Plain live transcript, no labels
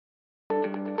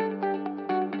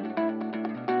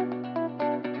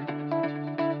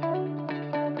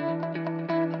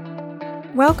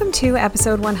Welcome to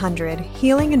episode 100,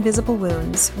 Healing Invisible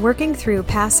Wounds, Working Through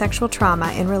Past Sexual Trauma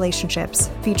in Relationships,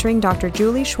 featuring Dr.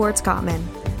 Julie Schwartz-Gottman.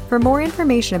 For more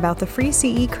information about the free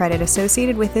CE credit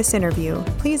associated with this interview,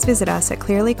 please visit us at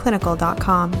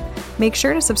clearlyclinical.com. Make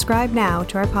sure to subscribe now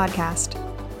to our podcast.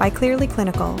 By Clearly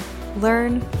Clinical,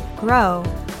 learn, grow,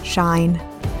 shine.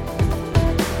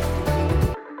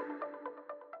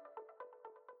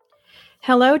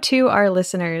 Hello to our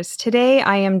listeners. Today,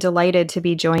 I am delighted to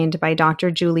be joined by Dr.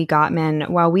 Julie Gottman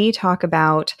while we talk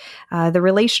about the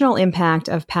relational impact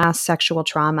of past sexual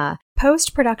trauma.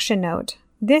 Post-production note.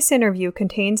 This interview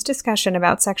contains discussion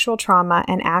about sexual trauma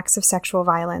and acts of sexual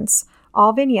violence.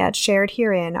 All vignettes shared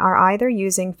herein are either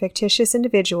using fictitious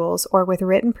individuals or with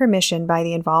written permission by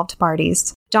the involved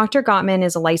parties. Dr. Gottman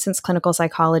is a licensed clinical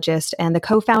psychologist and the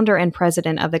co-founder and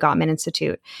president of the Gottman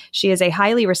Institute. She is a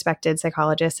highly respected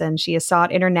psychologist, and she is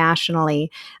sought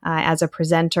internationally as a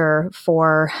presenter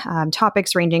for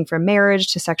topics ranging from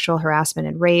marriage to sexual harassment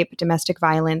and rape, domestic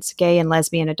violence, gay and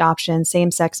lesbian adoption,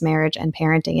 same-sex marriage, and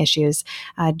parenting issues.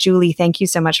 Julie, thank you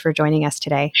so much for joining us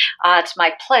today. It's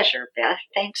my pleasure, Beth.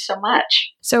 Thanks so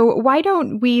much. So why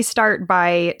don't we start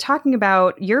by talking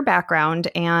about your background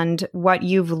and what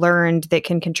you've learned that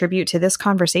can contribute to this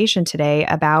conversation today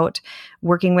about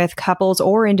working with couples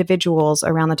or individuals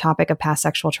around the topic of past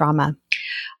sexual trauma.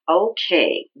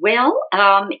 Okay. Well,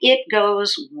 it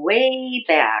goes way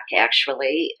back,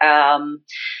 actually.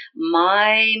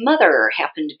 My mother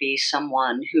happened to be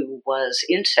someone who was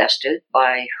incested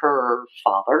by her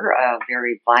father, a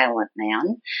very violent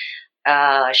man.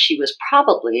 She was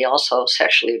probably also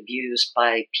sexually abused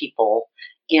by people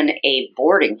in a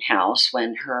boarding house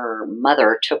when her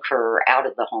mother took her out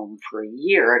of the home for a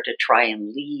year to try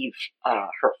and leave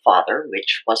her father,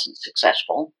 which wasn't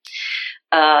successful.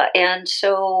 And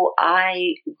so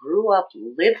I grew up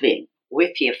living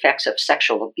with the effects of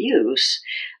sexual abuse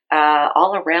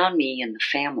all around me in the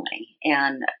family.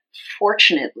 And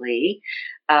fortunately,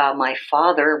 my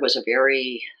father was a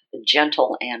very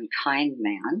gentle and kind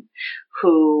man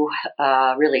who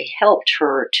really helped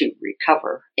her to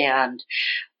recover. And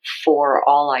for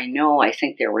all I know, I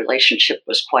think their relationship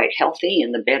was quite healthy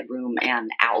in the bedroom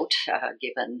and out,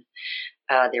 given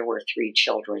there were 3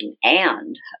 children,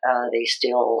 and they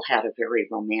still had a very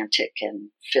romantic and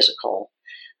physical,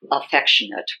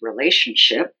 affectionate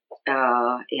relationship,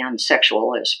 and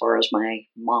sexual as far as my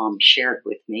mom shared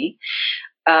with me.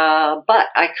 But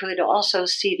I could also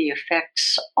see the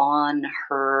effects on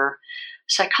her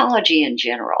psychology in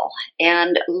general.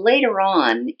 And later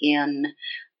on in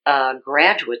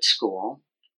graduate school,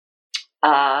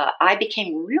 I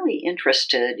became really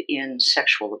interested in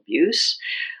sexual abuse.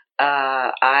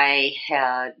 I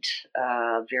had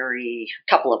a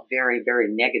couple of very, very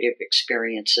negative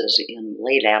experiences in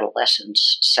late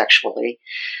adolescence sexually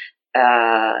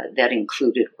that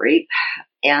included rape.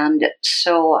 And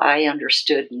so I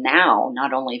understood now,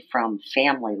 not only from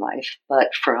family life,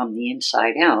 but from the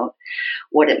inside out,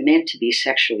 what it meant to be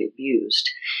sexually abused.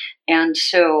 And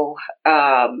so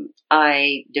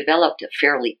I developed a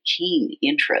fairly keen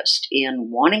interest in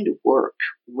wanting to work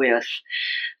with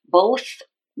both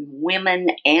women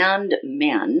and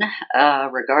men,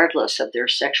 regardless of their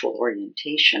sexual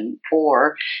orientation,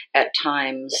 or at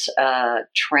times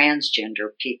transgender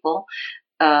people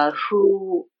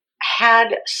who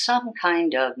had some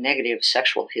kind of negative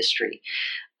sexual history.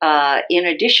 In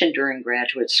addition, during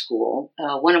graduate school,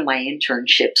 one of my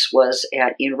internships was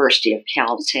at University of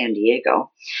Cal San Diego,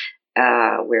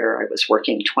 where I was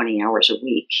working 20 hours a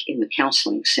week in the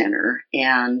counseling center.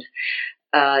 And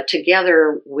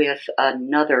together with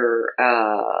another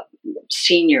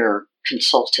senior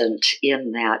consultant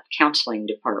in that counseling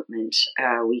department,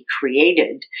 we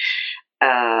created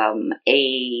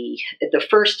the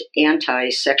first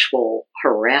anti-sexual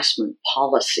harassment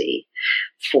policy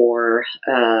for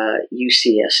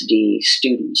UCSD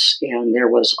students. And there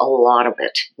was a lot of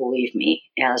it, believe me,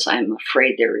 as I'm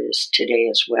afraid there is today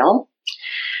as well.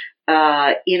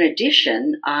 In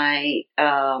addition, I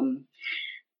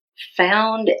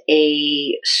found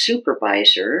a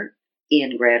supervisor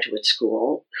in graduate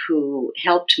school who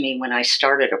helped me when I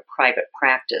started a private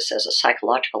practice as a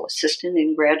psychological assistant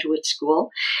in graduate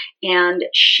school. And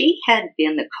she had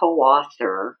been the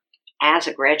co-author as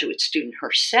a graduate student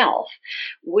herself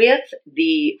with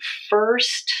the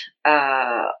first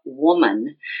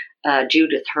woman,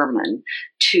 Judith Herman,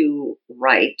 to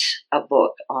write a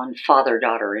book on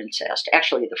father-daughter incest.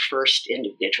 Actually, the first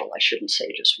individual, I shouldn't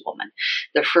say just woman,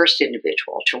 the first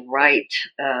individual to write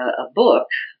a book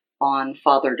on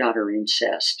father-daughter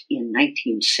incest in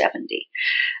 1970.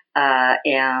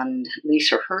 And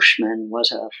Lisa Hirschman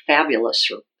was a fabulous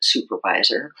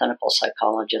supervisor, clinical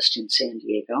psychologist in San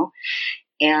Diego.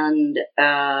 And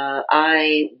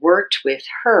I worked with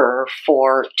her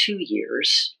for 2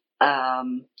 years,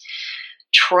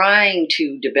 trying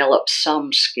to develop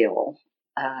some skill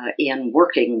in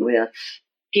working with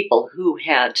people who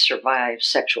had survived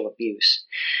sexual abuse.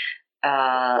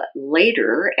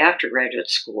 Later, after graduate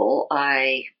school,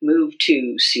 I moved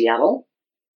to Seattle,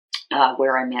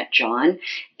 where I met John,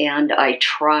 and I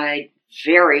tried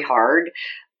very hard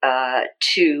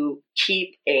to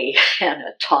keep an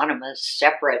autonomous,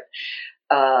 separate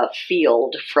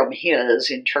field from his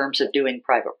in terms of doing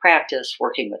private practice,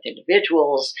 working with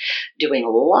individuals, doing a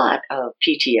lot of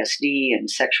PTSD and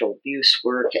sexual abuse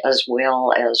work, as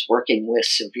well as working with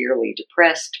severely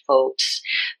depressed folks,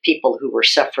 people who were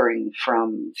suffering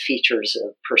from features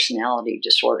of personality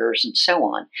disorders and so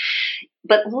on.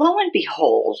 But lo and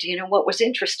behold, what was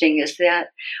interesting is that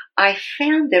I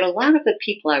found that a lot of the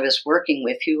people I was working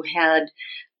with who had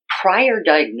prior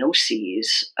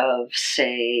diagnoses of,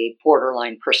 say,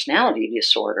 borderline personality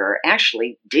disorder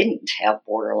actually didn't have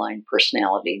borderline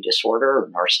personality disorder or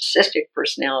narcissistic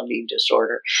personality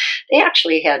disorder. They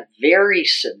actually had very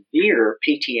severe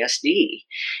PTSD.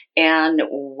 And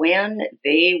when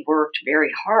they worked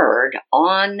very hard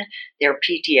on their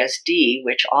PTSD,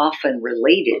 which often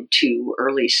related to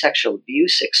early sexual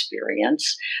abuse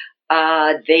experience,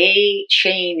 they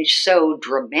changed so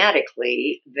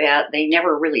dramatically that they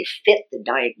never really fit the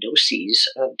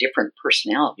diagnoses of different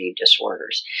personality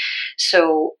disorders.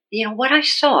 So, what I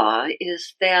saw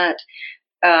is that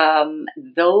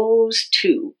those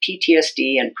two,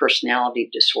 PTSD and personality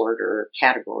disorder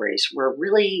categories, were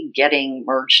really getting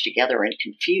merged together and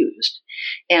confused.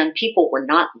 And people were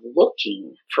not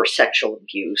looking for sexual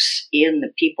abuse in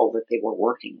the people that they were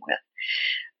working with.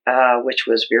 Which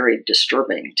was very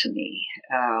disturbing to me.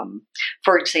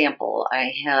 For example,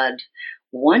 I had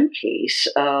one case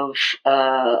of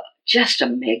just a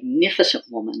magnificent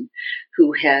woman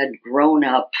who had grown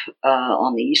up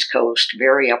on the East Coast,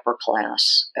 very upper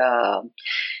class.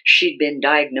 She'd been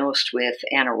diagnosed with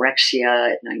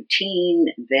anorexia at 19,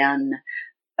 then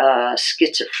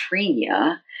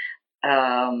schizophrenia.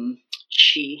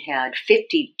 She had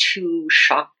 52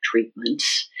 shock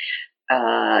treatments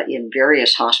in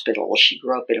various hospitals. She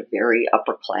grew up in a very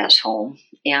upper class home.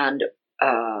 And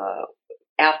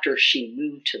after she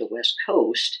moved to the West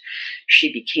Coast,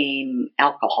 she became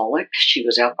alcoholic. She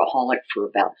was alcoholic for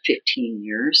about 15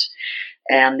 years.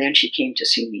 And then she came to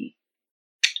see me.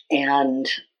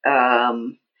 And,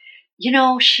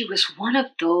 she was one of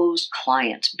those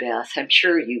clients, Beth. I'm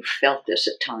sure you've felt this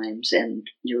at times, and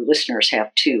your listeners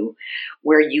have too,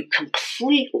 where you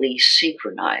completely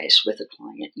synchronize with a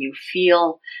client. You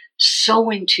feel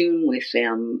so in tune with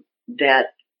them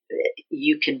that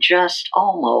you can just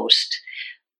almost,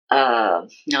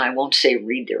 I won't say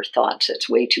read their thoughts, it's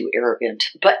way too arrogant,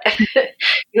 but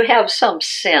you have some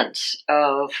sense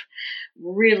of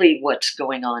really what's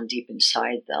going on deep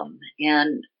inside them.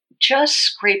 And just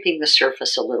scraping the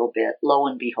surface a little bit, lo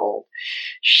and behold,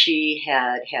 she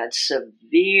had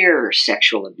severe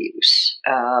sexual abuse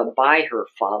by her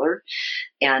father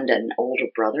and an older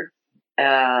brother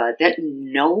that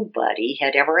nobody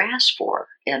had ever asked for.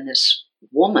 And this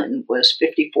woman was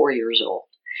 54 years old.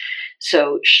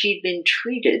 So she'd been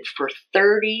treated for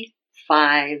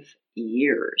 35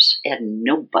 years, and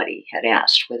nobody had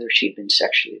asked whether she'd been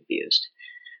sexually abused,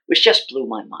 which just blew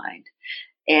my mind.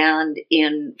 And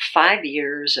in 5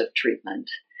 years of treatment,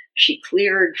 she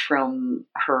cleared from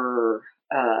her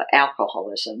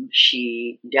alcoholism.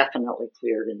 She definitely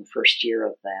cleared in the first year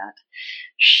of that.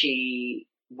 She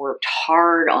worked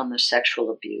hard on the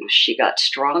sexual abuse. She got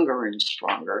stronger and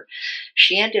stronger.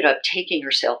 She ended up taking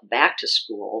herself back to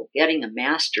school, getting a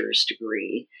master's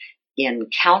degree in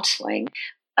counseling,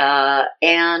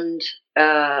 and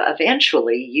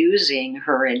eventually using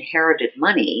her inherited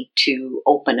money to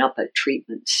open up a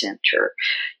treatment center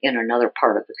in another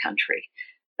part of the country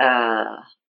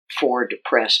for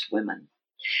depressed women.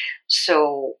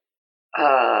 So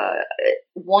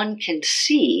one can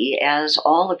see, as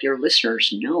all of your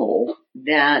listeners know,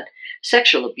 that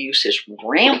sexual abuse is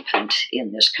rampant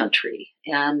in this country.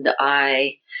 And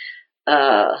I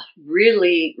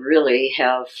really, really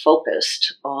have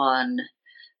focused on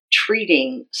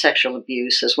treating sexual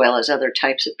abuse as well as other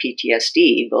types of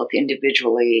PTSD, both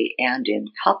individually and in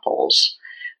couples,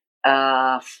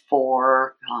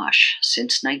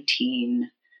 since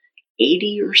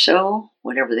 1980 or so,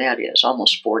 whatever that is,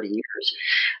 almost 40 years.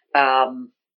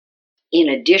 In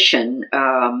addition,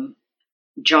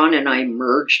 John and I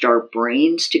merged our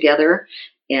brains together,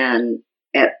 and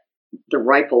at the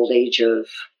ripe old age of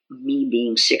me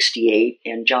being 68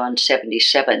 and John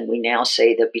 77, we now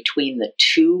say that between the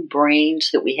two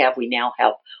brains that we now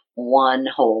have one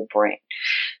whole brain.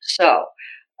 So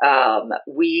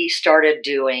we started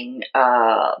doing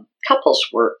couples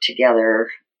work together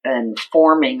and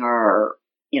forming our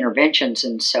interventions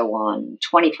and so on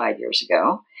 25 years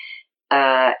ago.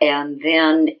 And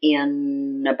then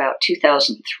in about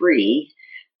 2003,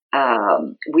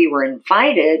 we were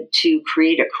invited to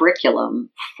create a curriculum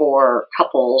for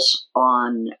couples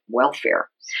on welfare.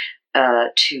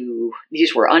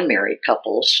 These were unmarried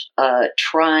couples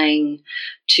trying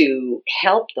to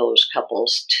help those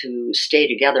couples to stay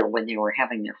together when they were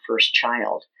having their first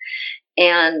child.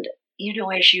 And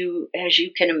as you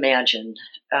can imagine,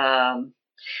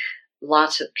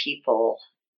 lots of people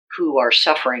who are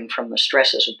suffering from the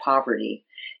stresses of poverty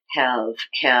have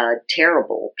had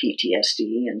terrible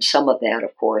PTSD, and some of that,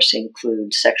 of course,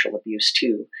 includes sexual abuse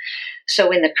too. So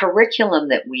in the curriculum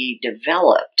that we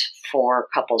developed for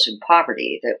couples in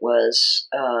poverty, that was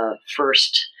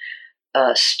first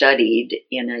studied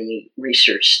in a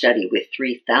research study with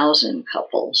 3,000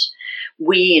 couples,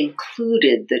 we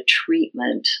included the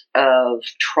treatment of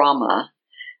trauma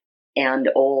and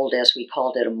old, as we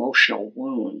called it, emotional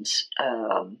wounds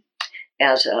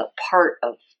as a part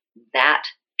of that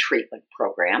treatment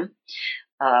program,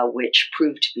 which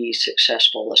proved to be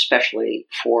successful, especially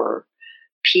for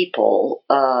people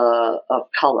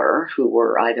of color who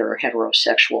were either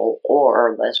heterosexual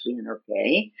or lesbian or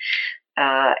gay.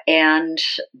 And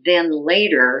then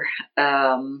later,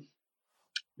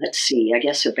 let's see, I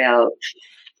guess about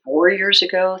 3 years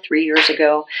ago,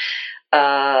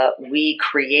 we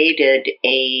created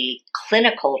a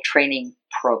clinical training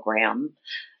program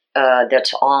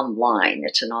that's online.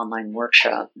 It's an online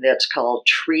workshop that's called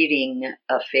Treating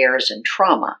Affairs and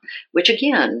Trauma, which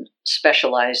again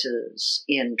specializes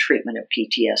in treatment of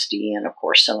PTSD. And of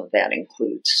course, some of that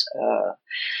includes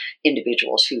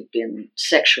individuals who've been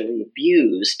sexually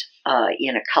abused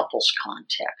in a couples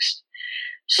context.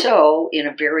 So, in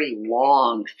a very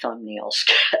long thumbnail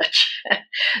sketch,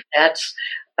 that's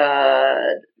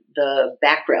the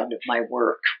background of my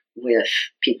work with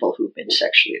people who've been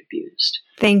sexually abused.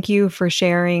 Thank you for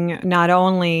sharing not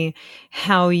only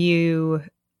how you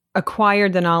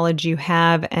acquired the knowledge you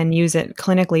have and use it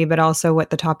clinically, but also what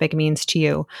the topic means to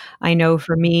you. I know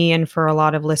for me and for a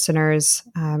lot of listeners,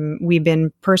 we've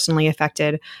been personally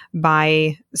affected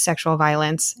by sexual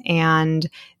violence, and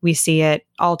we see it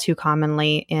all too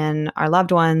commonly in our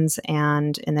loved ones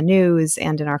and in the news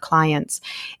and in our clients,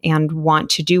 and want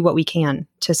to do what we can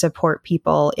to support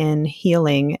people in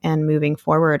healing and moving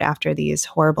forward after these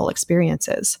horrible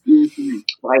experiences. Mm-hmm.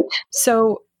 Right.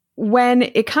 So when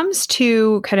it comes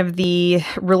to kind of the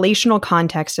relational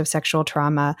context of sexual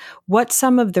trauma, what's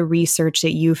some of the research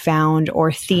that you found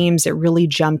or themes that really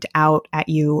jumped out at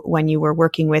you when you were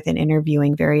working with and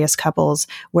interviewing various couples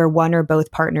where one or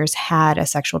both partners had a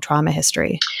sexual trauma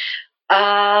history?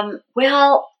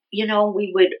 Well,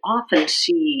 we would often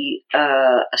see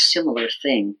a similar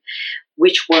thing,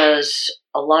 which was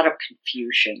a lot of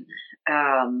confusion.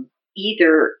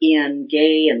 Either in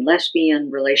gay and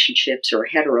lesbian relationships or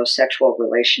heterosexual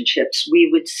relationships, we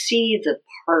would see the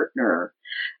partner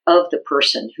of the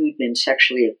person who'd been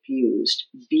sexually abused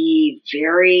be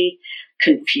very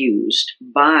confused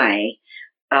by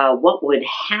what would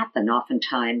happen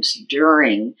oftentimes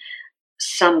during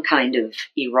some kind of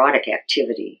erotic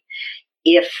activity.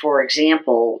 If, for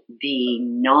example, the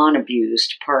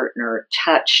non-abused partner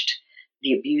touched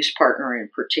the abused partner in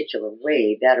a particular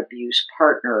way, that abused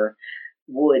partner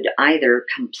would either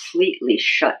completely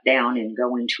shut down and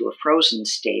go into a frozen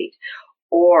state,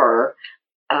 or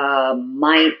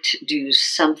might do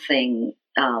something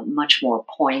much more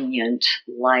poignant,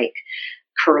 like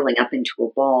curling up into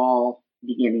a ball,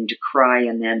 beginning to cry,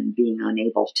 and then being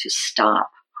unable to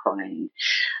stop crying.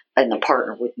 And the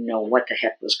partner wouldn't know what the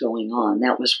heck was going on.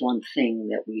 That was one thing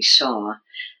that we saw.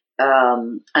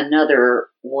 Another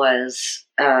was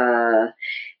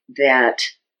that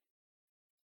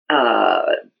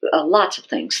lots of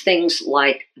things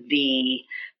like the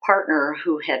partner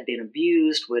who had been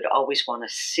abused would always want to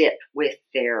sit with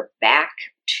their back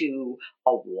to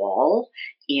a wall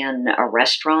in a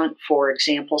restaurant, for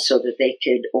example, so that they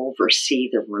could oversee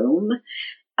the room,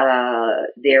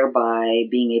 thereby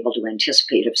being able to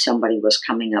anticipate if somebody was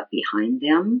coming up behind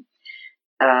them.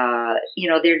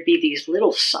 There'd be these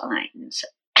little signs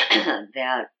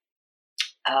that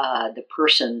the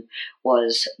person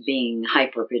was being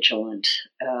hypervigilant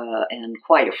and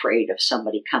quite afraid of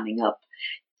somebody coming up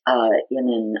in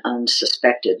an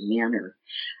unsuspected manner.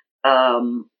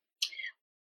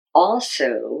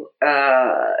 Also,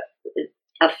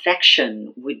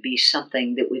 affection would be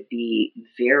something that would be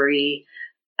very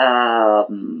hot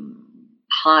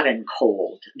and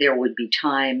cold. There would be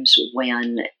times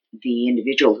when the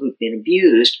individual who'd been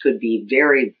abused could be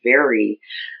very, very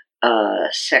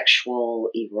sexual,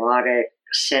 erotic,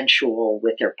 sensual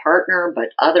with their partner, but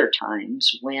other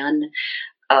times when,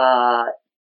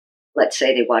 let's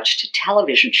say they watched a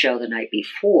television show the night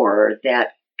before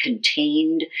that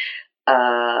contained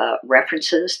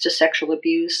references to sexual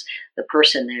abuse, the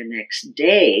person the next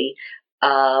day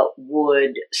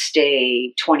would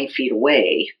stay 20 feet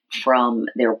away from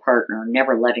their partner,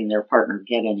 never letting their partner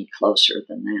get any closer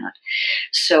than that.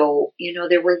 So,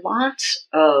 there were lots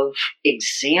of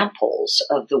examples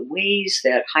of the ways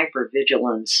that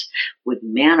hypervigilance would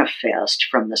manifest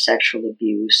from the sexual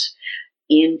abuse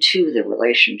into the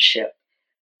relationship.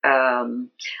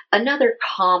 Another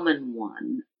common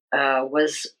one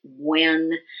was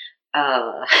when,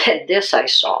 this I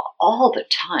saw all the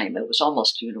time, it was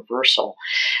almost universal.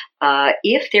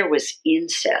 If there was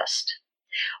incest,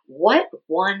 what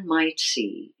one might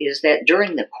see is that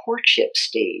during the courtship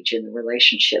stage in the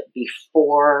relationship,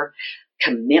 before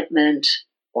commitment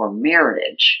or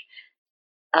marriage,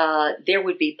 there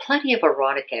would be plenty of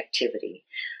erotic activity.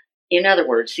 In other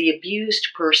words, the abused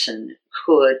person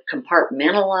could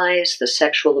compartmentalize the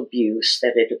sexual abuse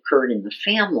that had occurred in the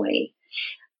family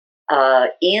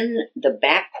in the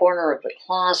back corner of the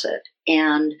closet,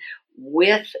 and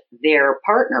with their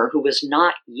partner, who was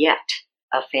not yet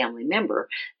a family member,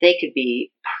 they could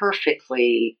be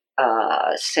perfectly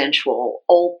sensual,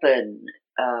 open,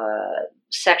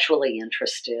 sexually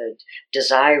interested,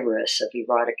 desirous of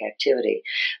erotic activity.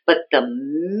 But the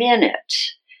minute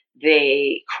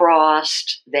they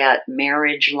crossed that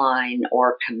marriage line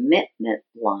or commitment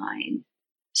line,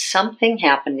 something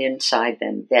happened inside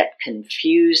them that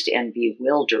confused and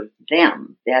bewildered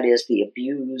them, that is, the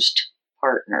abused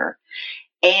partner,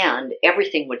 and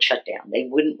everything would shut down. They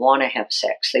wouldn't want to have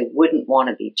sex. They wouldn't want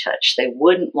to be touched. They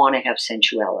wouldn't want to have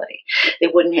sensuality. They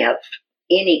wouldn't have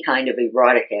any kind of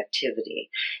erotic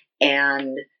activity.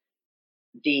 And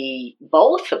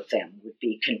both of them would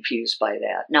be confused by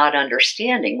that, not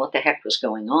understanding what the heck was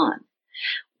going on.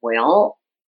 Well,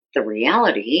 the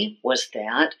reality was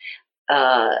that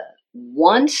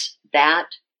once that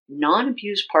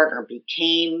non-abused partner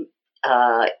became,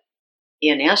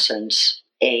 in essence,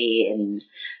 a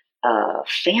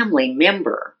family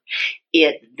member,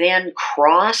 it then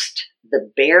crossed the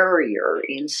barrier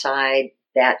inside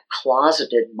that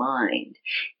closeted mind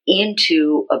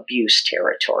into abuse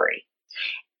territory.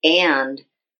 And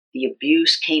the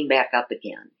abuse came back up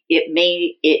again. It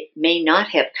may not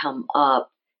have come up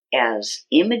as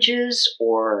images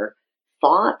or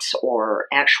thoughts or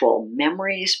actual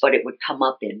memories, but it would come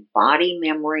up in body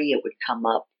memory. It would come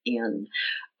up in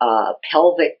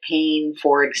pelvic pain,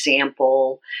 for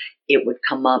example. It would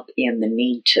come up in the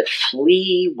need to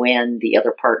flee when the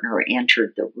other partner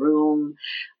entered the room.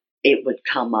 It would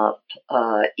come up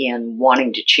in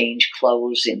wanting to change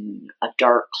clothes in a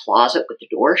dark closet with the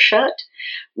door shut,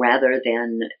 rather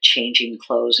than changing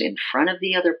clothes in front of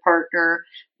the other partner,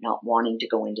 not wanting to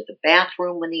go into the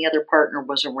bathroom when the other partner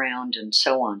was around, and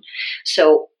so on.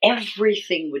 So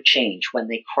everything would change when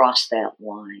they crossed that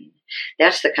line.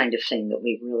 That's the kind of thing that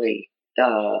we really,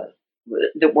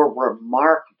 that were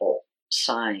remarkable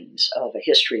signs of a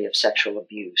history of sexual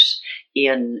abuse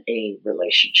in a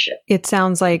relationship. It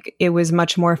sounds like it was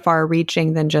much more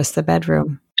far-reaching than just the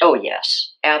bedroom. Oh,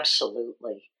 yes,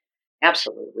 absolutely.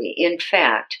 Absolutely. In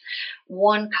fact,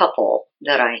 one couple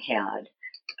that I had,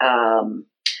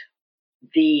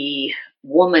 the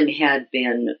woman had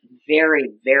been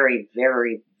very, very,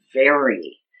 very,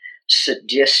 very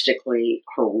sadistically,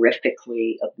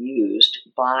 horrifically abused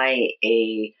by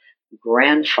a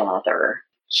grandfather.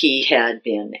 He had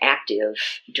been active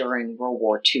during World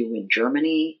War II in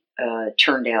Germany.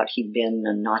 Turned out he'd been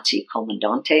a Nazi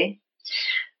commandante.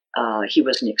 He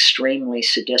was an extremely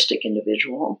sadistic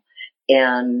individual.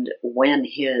 And when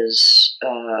he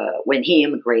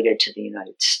immigrated to the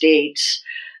United States,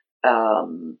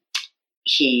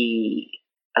 he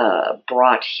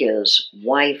brought his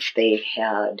wife. They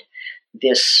had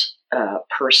this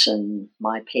person,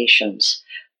 my patient's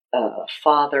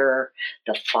father.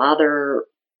 The father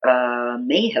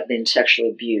may have been sexually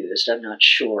abused. I'm not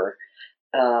sure.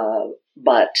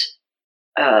 But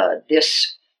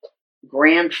this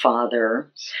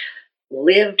grandfather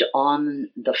lived on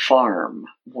the farm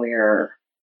where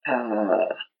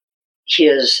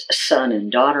his son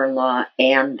and daughter-in-law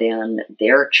and then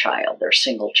their child, their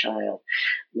single child,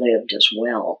 lived as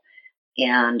well.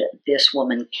 And this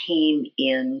woman came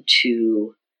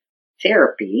into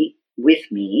therapy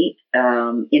with me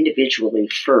individually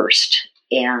first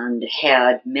and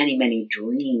had many, many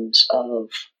dreams of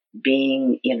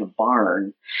being in a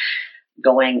barn,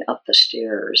 going up the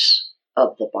stairs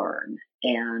of the barn.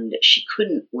 And she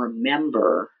couldn't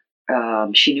remember.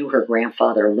 She knew her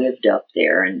grandfather lived up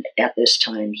there, and at this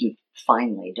time he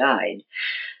finally died.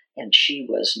 And she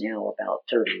was now about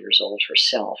 30 years old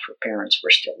herself. Her parents were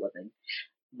still living.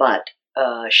 But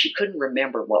she couldn't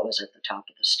remember what was at the top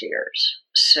of the stairs.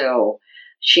 So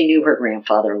she knew her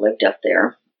grandfather lived up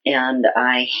there. And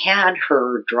I had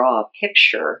her draw a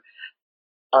picture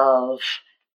of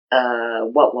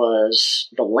what was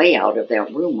the layout of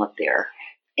that room up there.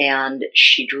 And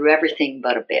she drew everything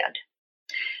but a bed.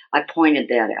 I pointed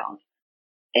that out.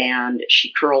 And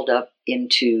she curled up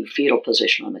into fetal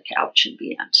position on the couch and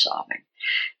began sobbing.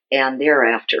 And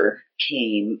thereafter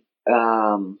came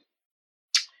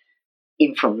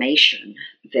information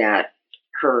that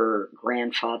her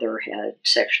grandfather had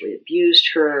sexually abused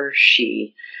her.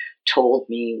 She told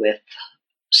me with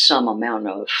some amount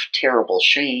of terrible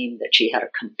shame that she had a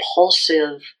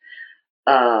compulsive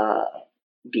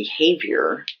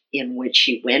behavior in which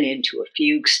she went into a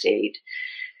fugue state.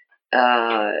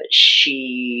 I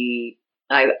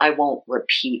won't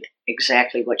repeat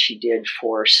exactly what she did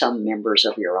for some members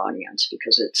of your audience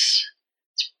because it's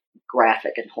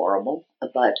graphic and horrible,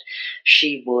 but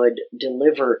she would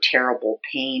deliver terrible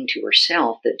pain to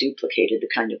herself that duplicated the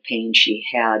kind of pain she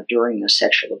had during the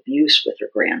sexual abuse with her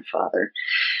grandfather.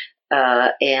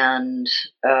 And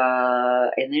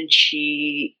then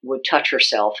she would touch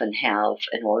herself and have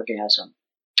an orgasm.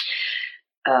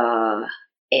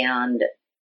 And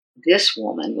this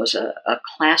woman was a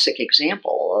classic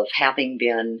example of having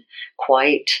been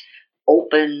quite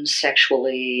open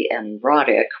sexually and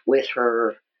erotic with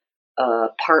her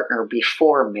partner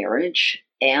before marriage,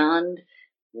 and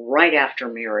right after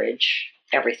marriage,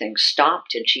 everything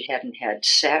stopped, and she hadn't had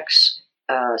sex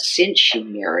since she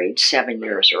married 7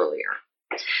 years earlier.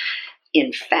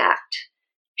 In fact,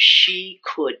 she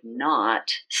could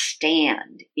not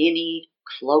stand any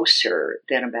closer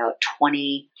than about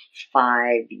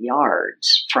 25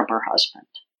 yards from her husband.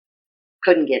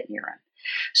 Couldn't get near him.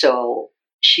 So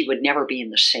she would never be in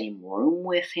the same room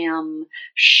with him.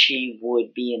 She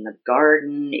would be in the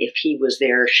garden. If he was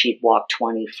there, she'd walk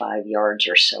 25 yards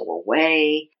or so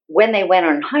away. When they went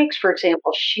on hikes, for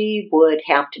example, she would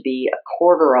have to be a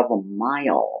quarter of a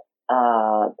mile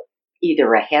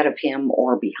either ahead of him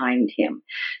or behind him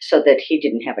so that he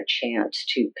didn't have a chance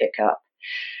to pick up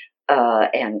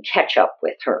and catch up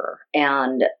with her.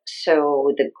 And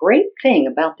so the great thing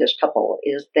about this couple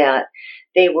is that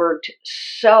they worked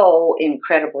so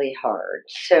incredibly hard.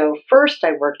 So first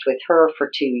I worked with her for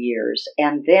 2 years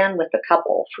and then with the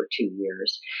couple for 2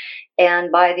 years. And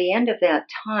by the end of that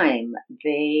time,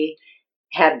 they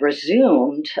had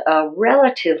resumed a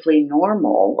relatively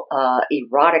normal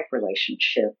erotic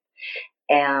relationship.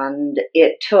 And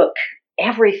it took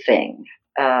everything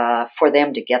for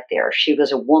them to get there. She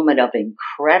was a woman of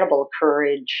incredible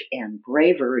courage and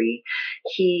bravery.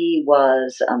 He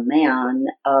was a man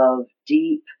of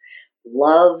deep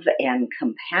love and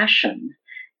compassion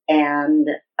and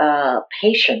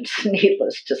patience,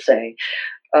 needless to say.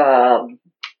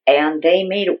 And they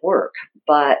made it work,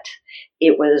 but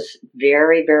it was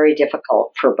very, very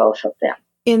difficult for both of them.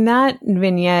 In that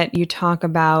vignette, you talk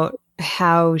about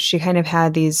how she kind of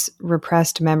had these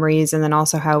repressed memories and then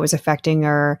also how it was affecting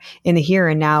her in the here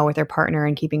and now with her partner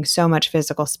and keeping so much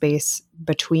physical space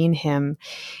between him.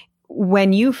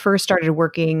 When you first started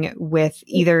working with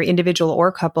either individual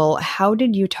or couple, how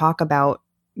did you talk about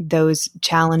those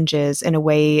challenges in a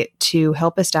way to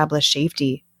help establish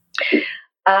safety?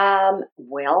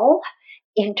 Well,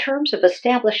 in terms of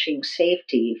establishing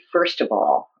safety, first of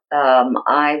all,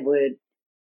 I would,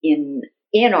 in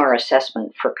our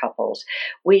assessment for couples,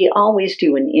 we always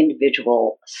do an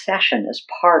individual session as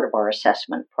part of our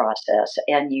assessment process.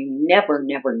 And you never,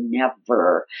 never,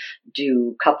 never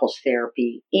do couples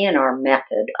therapy in our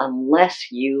method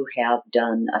unless you have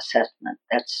done assessment.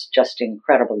 That's just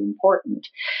incredibly important.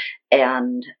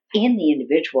 And in the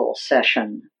individual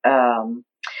session,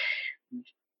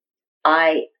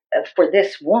 for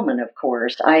this woman, of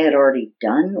course, I had already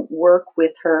done work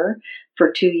with her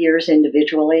for 2 years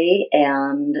individually,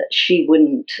 and she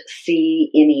wouldn't see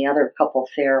any other couple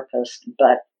therapist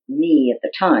but me at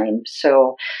the time.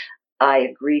 So I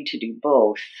agreed to do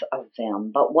both of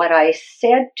them. But what I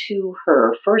said to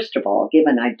her, first of all,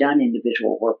 given I'd done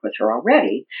individual work with her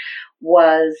already,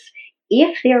 was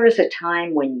if there is a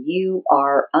time when you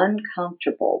are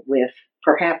uncomfortable with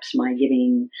perhaps my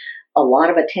giving a lot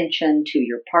of attention to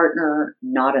your partner,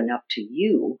 not enough to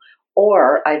you,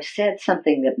 or I've said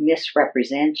something that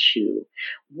misrepresents you.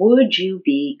 Would you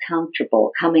be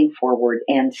comfortable coming forward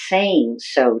and saying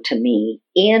so to me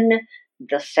in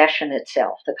the session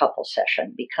itself, the couple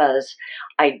session? Because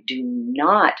I do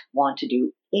not want to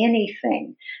do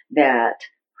anything that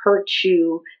hurts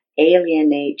you,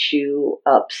 alienates you,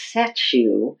 upsets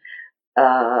you,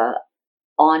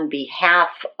 on behalf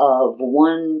of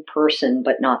one person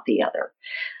but not the other.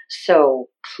 So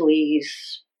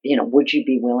please, would you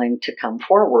be willing to come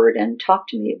forward and talk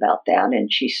to me about that?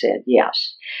 And she said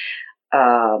yes.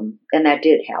 And that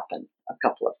did happen a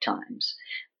couple of times.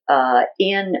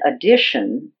 In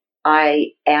addition,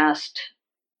 I asked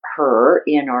her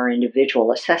in our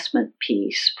individual assessment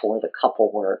piece for the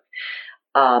couple work,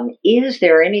 is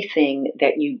there anything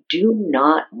that you do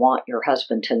not want your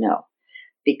husband to know?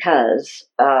 Because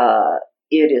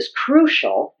it is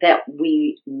crucial that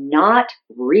we not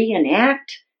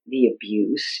reenact the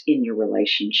abuse in your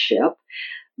relationship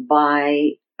by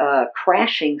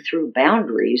crashing through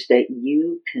boundaries that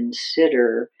you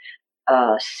consider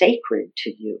sacred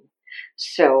to you.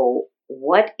 So,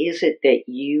 what is it that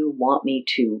you want me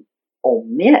to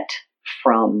omit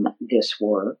from this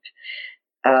work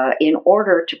in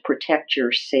order to protect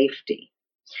your safety?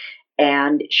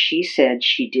 And she said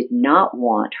she did not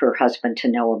want her husband to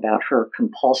know about her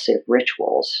compulsive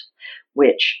rituals,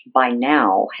 which by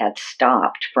now had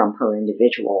stopped from her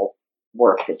individual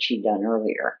work that she'd done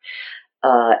earlier.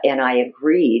 And I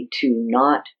agreed to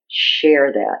not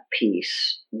share that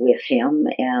piece with him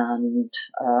and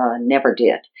never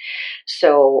did.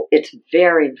 So it's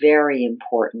very, very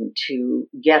important to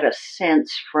get a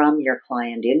sense from your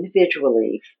client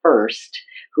individually first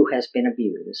who has been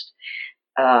abused,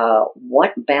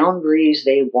 what boundaries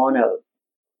they want to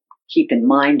keep in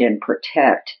mind and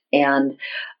protect. And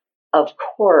of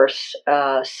course,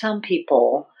 some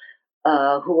people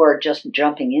who are just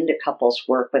jumping into couples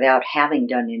work without having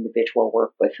done individual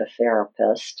work with a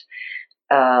therapist,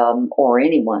 or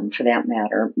anyone for that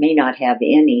matter, may not have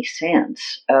any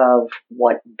sense of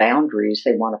what boundaries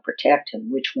they want to protect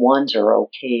and which ones are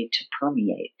okay to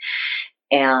permeate.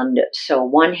 And so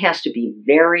one has to be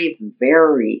very,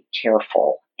 very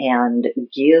careful and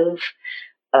give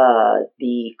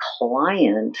the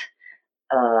client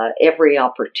every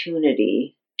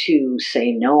opportunity to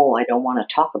say, no, I don't want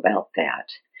to talk about that.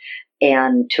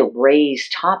 And to raise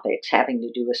topics having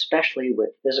to do especially with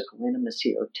physical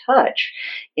intimacy or touch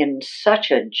in such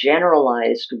a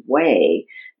generalized way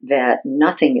that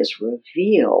nothing is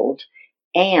revealed,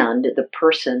 and the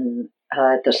person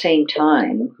at the same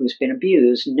time who's been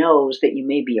abused knows that you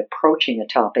may be approaching a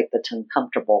topic that's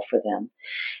uncomfortable for them,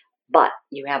 but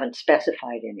you haven't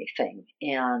specified anything.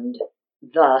 And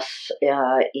thus,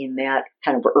 in that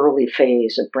kind of early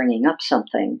phase of bringing up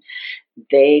something,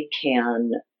 they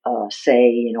can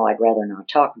say, I'd rather not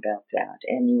talk about that.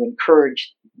 And you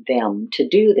encourage them to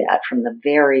do that from the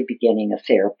very beginning of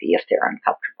therapy if they're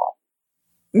uncomfortable.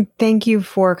 Thank you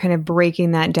for kind of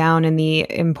breaking that down and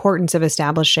the importance of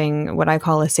establishing what I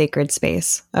call a sacred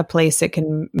space, a place that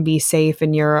can be safe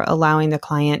and you're allowing the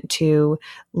client to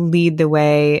lead the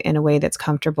way in a way that's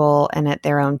comfortable and at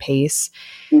their own pace.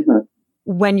 Mm-hmm.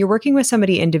 When you're working with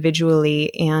somebody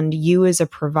individually and you as a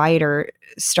provider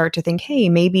start to think, hey,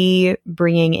 maybe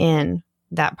bringing in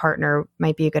that partner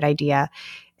might be a good idea,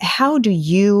 how do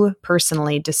you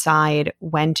personally decide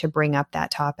when to bring up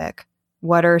that topic?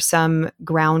 What are some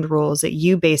ground rules that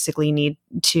you basically need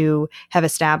to have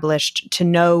established to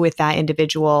know with that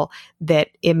individual that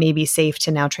it may be safe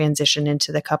to now transition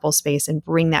into the couple space and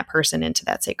bring that person into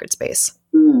that sacred space?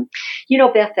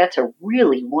 Beth, that's a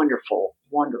really wonderful,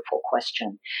 wonderful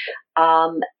question.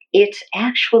 It's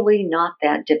actually not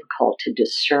that difficult to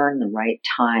discern the right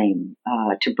time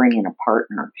to bring in a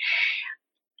partner.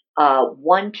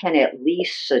 One can at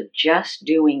least suggest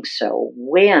doing so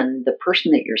when the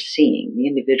person that you're seeing, the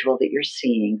individual that you're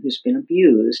seeing who's been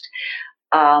abused,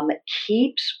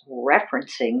 keeps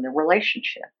referencing the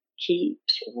relationship,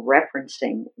 keeps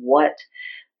referencing what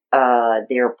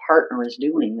their partner is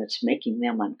doing that's making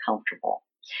them uncomfortable.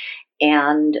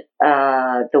 And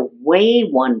the way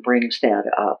one brings that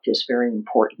up is very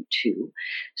important too.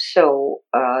 So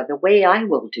the way I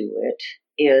will do it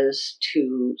is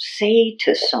to say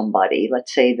to somebody,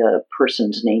 let's say the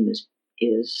person's name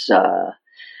is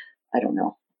I don't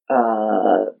know,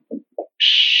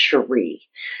 Cherie.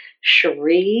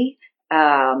 Cherie,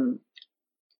 I'm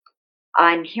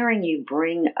hearing you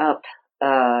bring up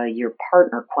your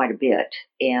partner quite a bit,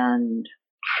 and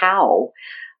how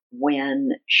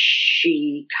when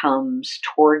she comes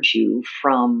towards you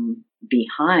from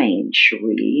behind,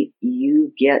 Cherie,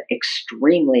 you get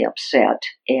extremely upset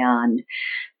and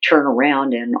turn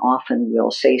around and often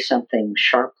will say something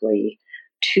sharply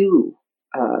to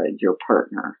your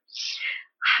partner.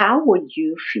 How would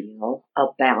you feel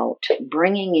about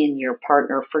bringing in your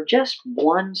partner for just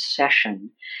one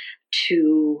session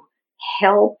to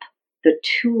help the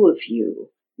two of you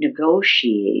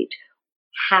negotiate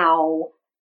how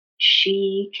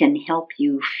she can help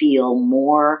you feel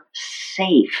more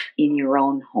safe in your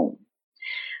own home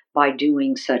by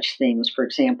doing such things, for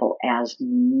example, as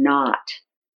not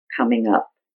coming up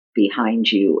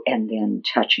behind you and then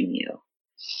touching you?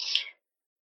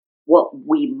 What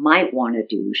we might want to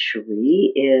do,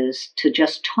 Cherie, is to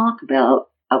just talk about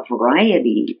a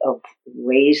variety of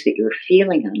ways that you're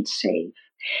feeling unsafe.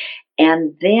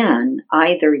 And then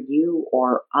either you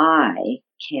or I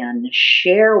can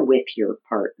share with your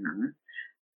partner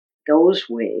those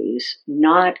ways,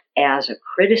 not as a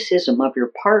criticism of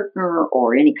your partner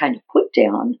or any kind of put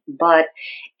down, but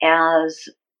as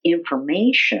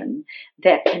information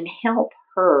that can help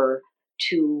her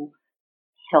to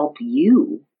help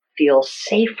you feel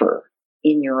safer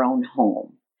in your own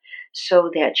home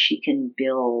so that she can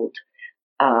build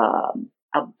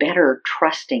a better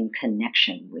trusting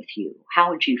connection with you.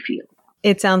 How would you feel?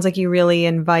 It sounds like you really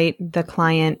invite the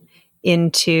client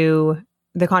into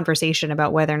the conversation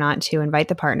about whether or not to invite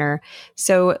the partner.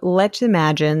 So let's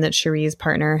imagine that Cherie's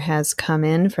partner has come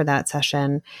in for that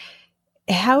session.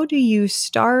 How do you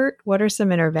start? What are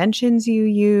some interventions you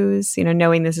use?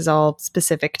 Knowing this is all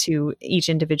specific to each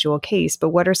individual case, but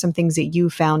what are some things that you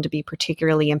found to be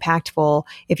particularly impactful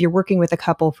if you're working with a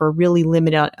couple for a really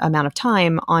limited amount of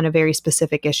time on a very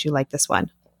specific issue like this one?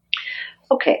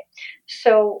 Okay,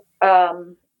 so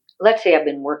let's say I've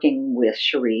been working with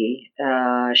Cherie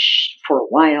for a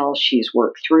while. She's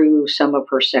worked through some of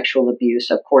her sexual abuse.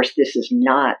 Of course, this is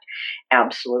not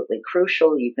absolutely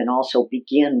crucial. You can also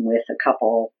begin with a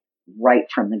couple right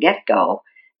from the get-go,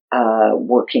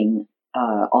 working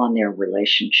on their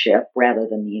relationship rather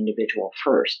than the individual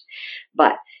first.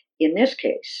 But in this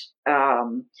case,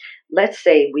 let's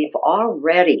say we've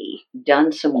already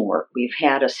done some work. We've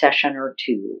had a session or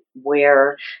two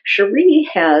where Cherie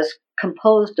has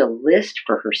composed a list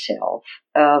for herself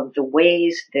of the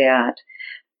ways that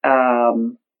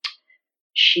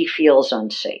she feels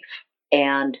unsafe.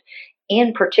 And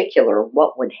in particular,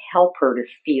 what would help her to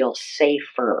feel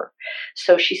safer.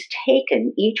 So she's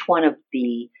taken each one of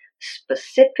the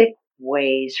specific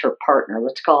ways her partner,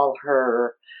 let's call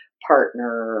her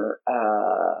partner,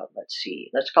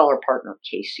 let's call her partner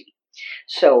Casey.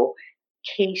 So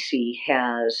Casey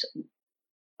has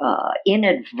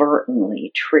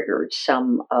inadvertently triggered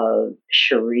some of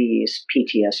Cherie's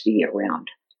PTSD around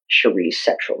Cherie's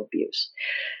sexual abuse.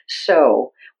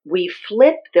 So we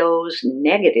flip those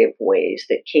negative ways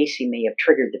that Casey may have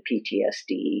triggered the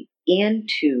PTSD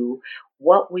into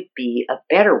what would be a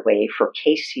better way for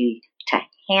Casey to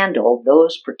handle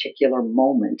those particular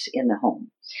moments in the home.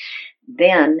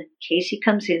 Then Casey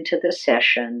comes into the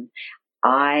session.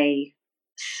 I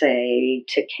say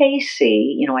to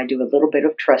Casey, I do a little bit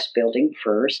of trust building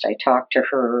first. I talk to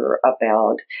her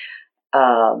about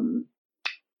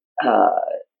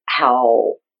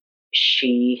how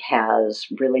she has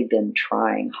really been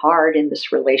trying hard in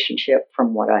this relationship,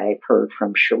 from what I've heard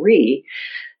from Cherie,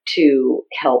 to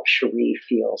help Cherie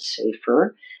feel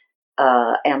safer.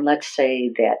 And let's say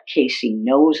that Casey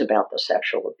knows about the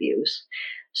sexual abuse.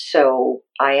 So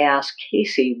I asked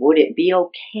Casey, would it be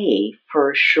okay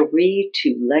for Cherie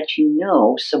to let you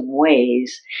know some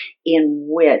ways in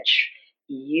which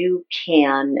you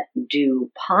can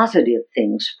do positive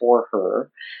things for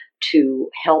her to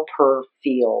help her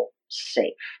feel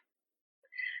safe?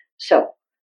 So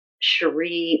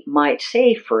Cherie might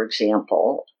say, for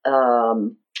example,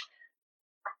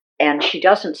 and she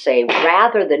doesn't say,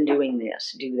 rather than doing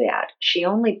this, do that. She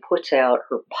only puts out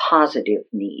her positive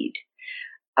need.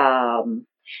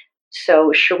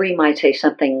 So Cherie might say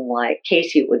something like,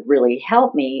 Casey, it would really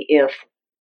help me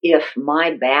if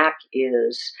my back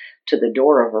is to the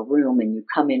door of a room and you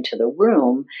come into the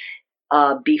room,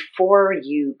 before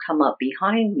you come up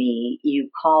behind me,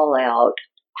 you call out,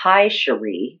 hi,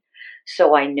 Cherie.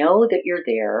 So I know that you're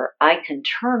there. I can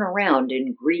turn around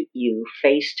and greet you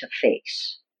face to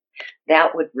face.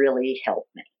 That would really help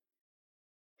me.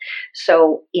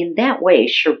 So in that way,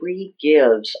 Cherie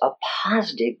gives a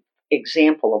positive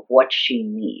example of what she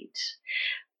needs.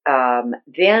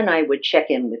 Then I would check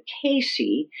in with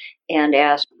Casey and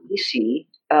ask Casey,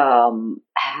 how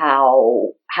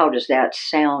does that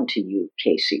sound to you,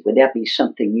 Casey? Would that be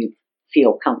something you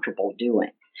feel comfortable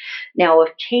doing? Now,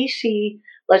 if Casey,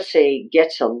 let's say,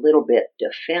 gets a little bit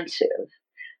defensive,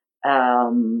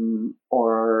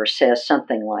 or says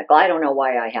something like, I don't know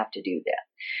why I have to do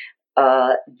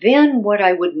that. Then what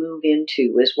I would move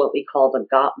into is what we call the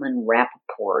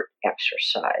Gottman-Rappaport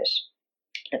exercise.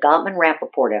 The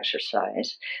Gottman-Rappaport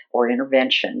exercise or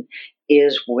intervention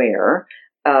is where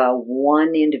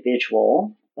one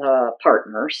individual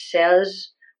partner says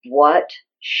what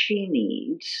she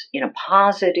needs in the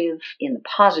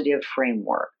positive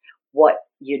framework, what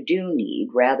you do need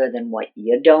rather than what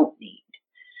you don't need.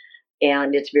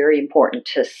 And it's very important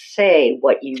to say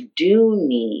what you do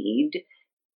need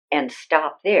and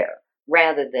stop there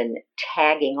rather than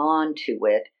tagging on to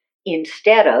it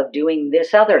instead of doing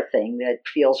this other thing that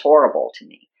feels horrible to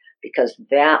me, because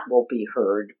that will be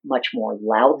heard much more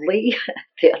loudly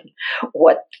than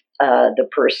what the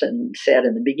person said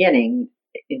in the beginning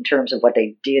in terms of what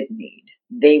they did need.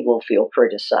 They will feel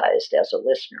criticized as a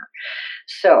listener.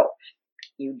 So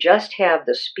you just have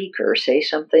the speaker say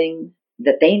something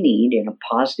that they need in a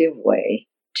positive way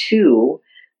to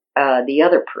the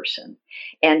other person.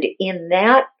 And in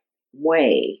that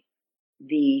way,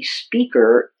 the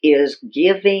speaker is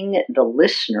giving the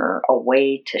listener a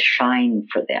way to shine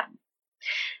for them.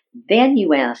 Then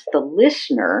you ask the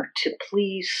listener to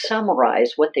please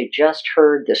summarize what they just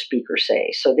heard the speaker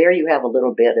say. So there you have a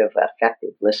little bit of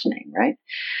effective listening, right?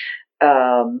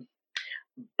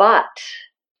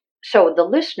 So the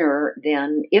listener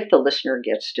then, if the listener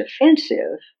gets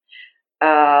defensive,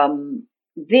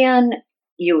 then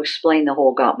you explain the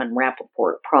whole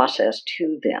Gottman-Rappaport process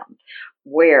to them,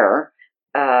 where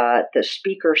the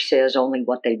speaker says only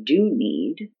what they do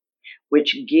need,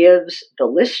 which gives the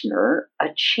listener a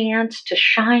chance to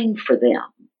shine for them.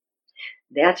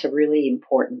 That's a really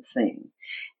important thing.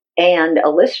 And a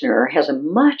listener has a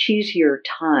much easier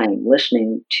time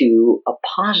listening to a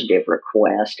positive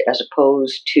request as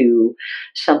opposed to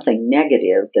something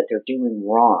negative that they're doing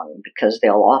wrong, because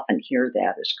they'll often hear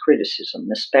that as criticism,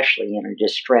 especially in a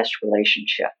distressed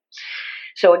relationship.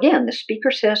 So again, the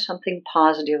speaker says something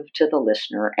positive to the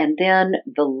listener, and then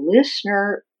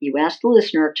you ask the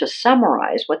listener to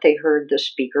summarize what they heard the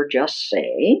speaker just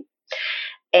say.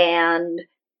 And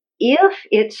if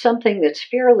it's something that's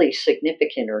fairly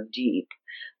significant or deep,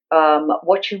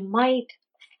 what you might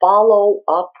follow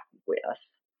up with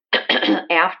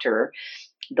after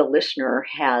the listener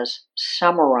has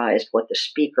summarized what the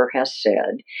speaker has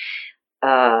said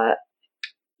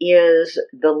is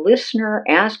the listener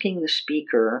asking the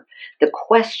speaker the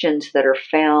questions that are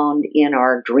found in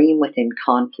our Dream Within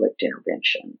Conflict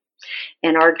intervention.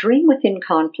 And our Dream Within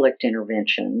Conflict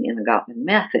intervention in the Gottman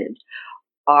method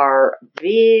are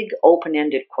big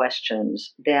open-ended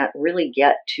questions that really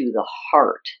get to the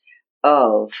heart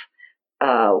of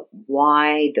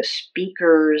why the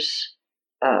speaker's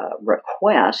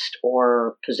request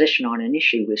or position on an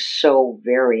issue is so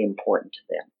very important to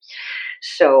them.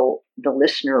 So the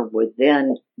listener would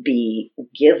then be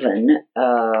given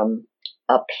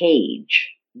a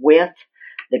page with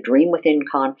the Dream Within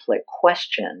Conflict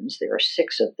questions. There are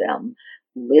 6 of them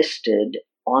listed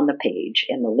on the page,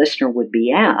 and the listener would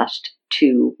be asked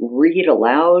to read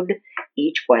aloud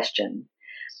each question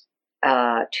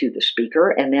to the speaker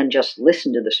and then just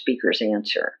listen to the speaker's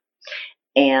answer.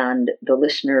 And the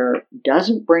listener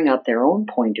doesn't bring up their own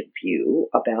point of view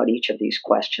about each of these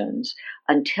questions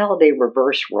until they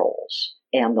reverse roles,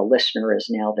 and the listener is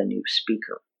now the new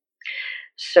speaker.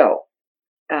 So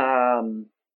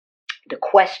the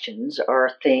questions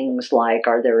are things like,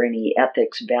 are there any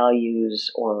ethics,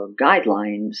 values, or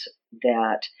guidelines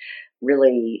that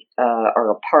really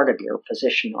are a part of your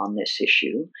position on this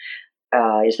issue?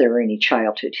 Is there any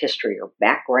childhood history or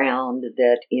background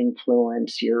that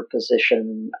influence your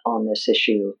position on this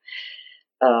issue?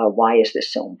 Why is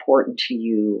this so important to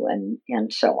you?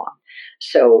 And so on.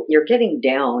 So you're getting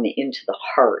down into the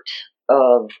heart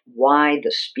of why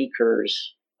the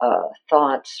speaker's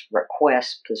thoughts,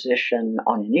 requests, position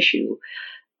on an issue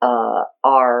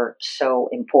are so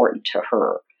important to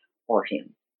her or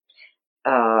him.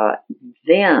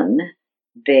 Then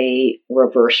they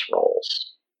reverse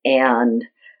roles. And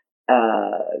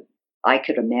I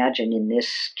could imagine in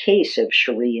this case of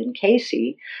Cherie and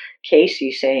Casey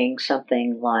saying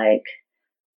something like,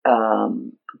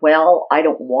 well, I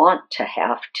don't want to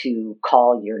have to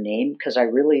call your name because I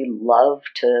really love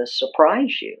to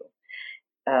surprise you.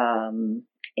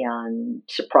 And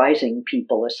surprising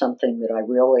people is something that I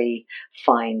really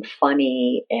find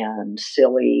funny and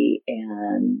silly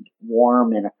and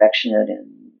warm and affectionate,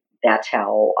 and that's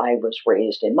how I was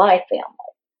raised in my family.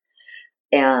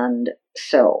 And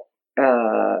so,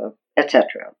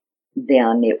 etc.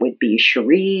 Then it would be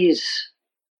Cherie's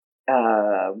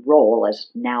role as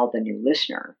now the new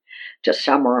listener to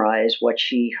summarize what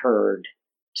she heard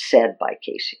said by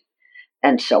Casey,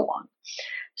 and so on.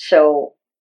 So,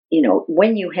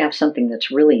 when you have something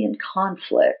that's really in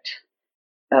conflict,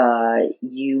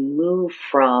 you move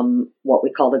from what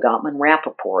we call the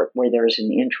Gottman-Rappaport, where there's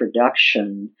an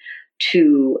introduction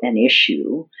to an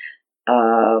issue,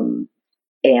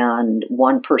 and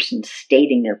one person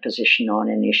stating their position on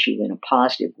an issue in a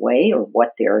positive way, or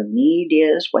what their need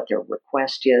is, what their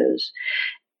request is.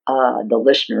 The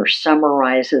listener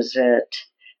summarizes it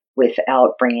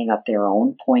without bringing up their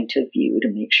own point of view to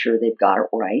make sure they've got it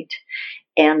right.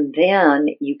 And then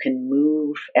you can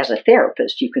move, as a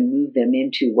therapist, you can move them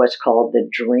into what's called the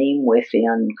dream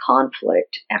within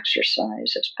conflict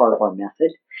exercise as part of our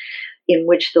method, in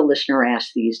which the listener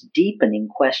asks these deepening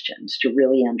questions to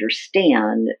really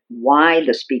understand why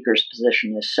the speaker's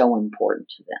position is so important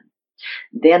to them.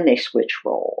 Then they switch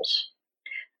roles,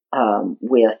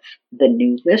 with the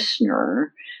new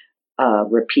listener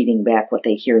repeating back what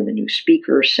they hear the new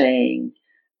speaker saying,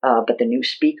 but the new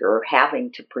speaker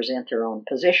having to present their own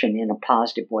position in a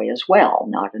positive way as well,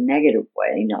 not a negative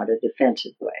way, not a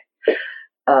defensive way.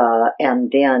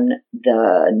 And then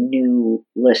the new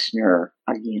listener,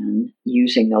 again,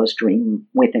 using those dream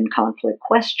within conflict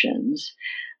questions,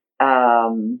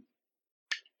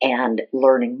 and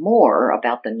learning more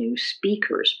about the new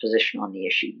speaker's position on the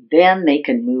issue. Then they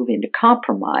can move into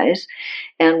compromise.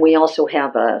 And we also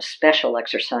have a special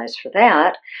exercise for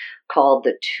that called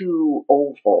the 2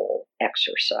 oval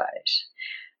exercise.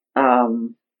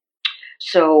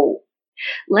 So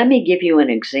let me give you an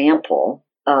example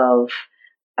of,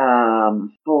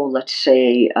 let's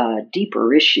say, a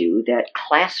deeper issue that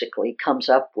classically comes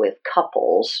up with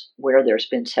couples where there's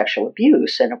been sexual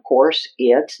abuse. And of course,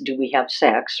 it's, do we have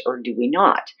sex or do we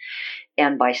not?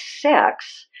 And by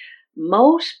sex,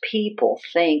 most people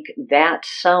think that's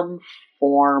some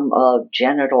form of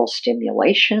genital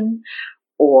stimulation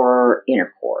or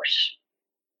intercourse.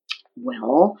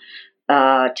 Well,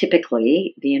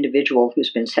 typically, the individual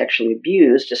who's been sexually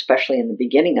abused, especially in the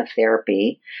beginning of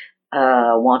therapy,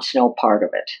 wants no part of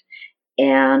it.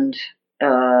 And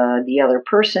the other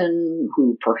person,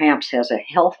 who perhaps has a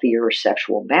healthier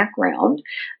sexual background,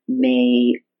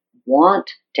 may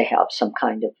want to have some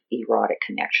kind of erotic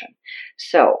connection.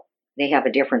 So they have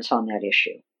a difference on that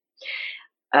issue.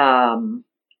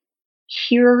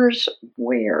 Here's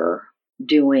where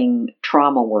doing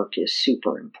trauma work is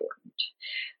super important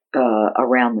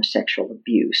around the sexual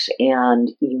abuse. And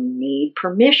you need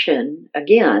permission,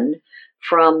 again,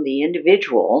 from the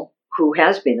individual who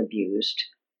has been abused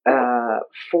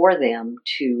for them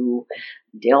to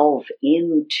delve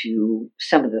into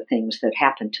some of the things that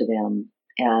happened to them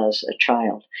as a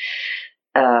child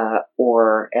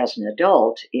or as an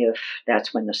adult, if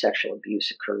that's when the sexual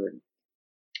abuse occurred.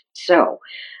 So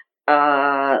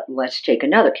let's take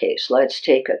another case. Let's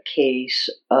take a case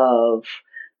of,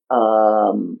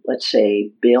 let's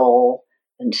say, Bill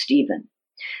and Stephen.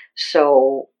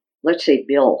 So let's say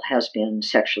Bill has been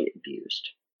sexually abused.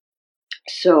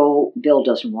 So Bill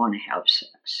doesn't want to have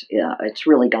sex. It's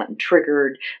really gotten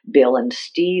triggered. Bill and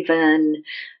Stephen,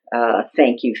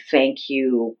 thank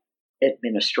you,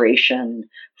 administration,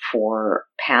 for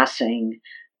passing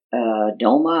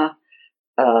DOMA.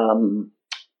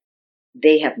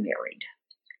 They have married,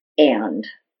 and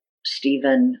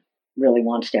Stephen really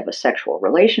wants to have a sexual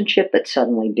relationship, but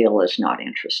suddenly Bill is not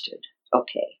interested.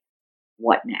 Okay,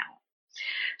 what now?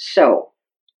 So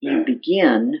you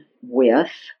begin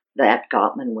with that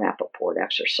Gottman-Rappaport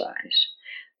exercise.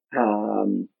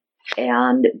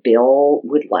 And Bill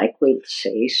would likely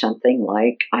say something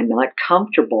like, I'm not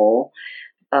comfortable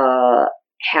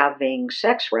having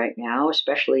sex right now,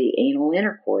 especially anal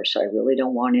intercourse. I really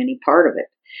don't want any part of it.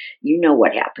 You know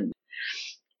what happened.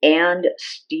 And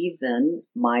Stephen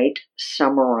might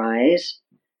summarize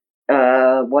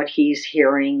what he's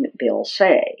hearing Bill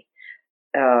say.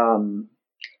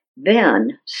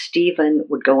 Then Stephen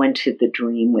would go into the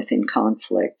dream within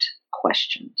conflict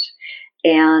questions.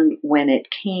 And when it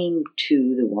came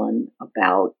to the one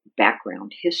about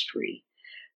background history,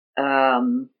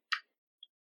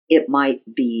 it might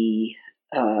be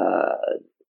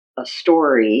a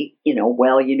story,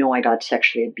 I got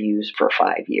sexually abused for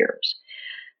 5 years.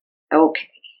 Okay,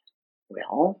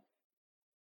 well,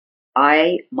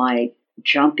 I might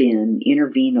jump in,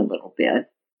 intervene a little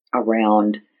bit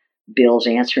around Bill's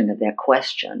answering of that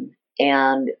question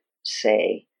and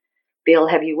say, Bill,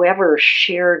 have you ever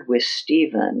shared with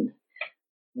Stephen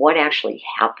what actually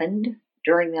happened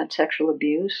during that sexual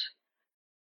abuse?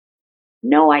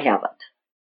 No, I haven't.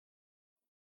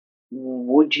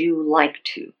 Would you like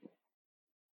to?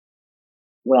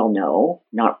 Well, no,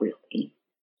 not really.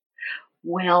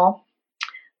 Well,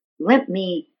 let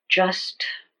me just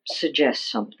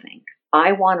suggest something.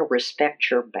 I want to respect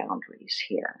your boundaries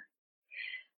here.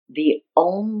 The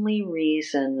only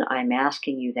reason I'm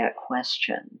asking you that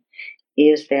question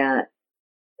is that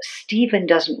Stephen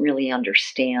doesn't really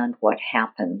understand what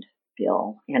happened,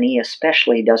 Bill, and he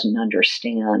especially doesn't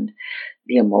understand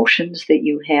the emotions that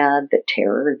you had, the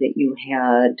terror that you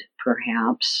had,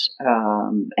 perhaps,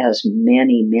 as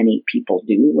many, many people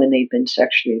do when they've been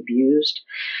sexually abused.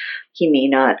 He may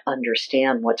not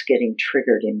understand what's getting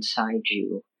triggered inside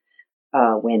you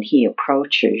when he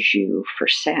approaches you for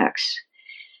sex.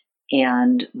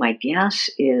 And my guess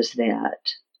is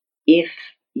that if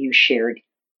you shared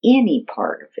any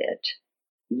part of it,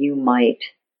 you might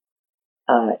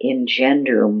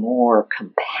engender more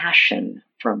compassion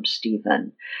from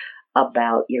Stephen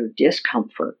about your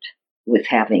discomfort with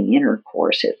having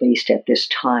intercourse, at least at this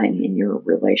time in your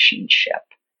relationship.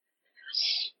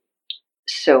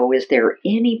 So is there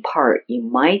any part you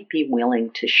might be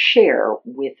willing to share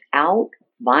without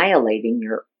violating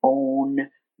your own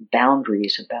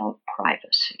boundaries about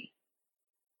privacy?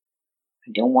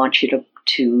 I don't want you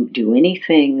to do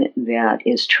anything that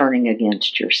is turning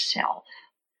against yourself.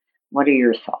 What are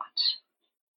your thoughts?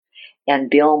 And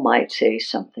Bill might say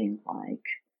something like,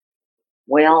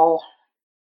 well,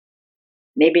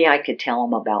 maybe I could tell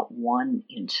him about one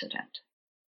incident.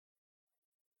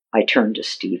 I turn to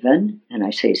Stephen and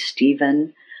I say,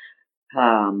 Stephen,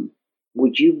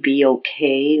 would you be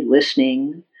okay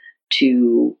listening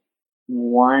to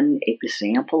one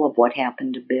example of what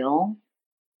happened to Bill?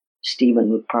 Stephen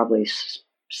would probably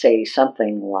say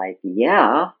something like,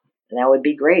 yeah, that would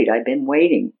be great. I've been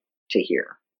waiting to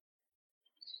hear.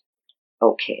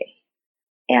 Okay.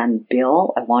 And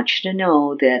Bill, I want you to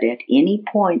know that at any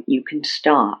point you can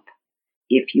stop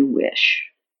if you wish.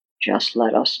 Just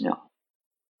let us know.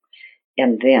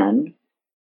 And then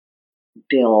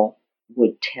Bill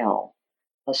would tell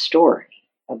a story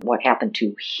of what happened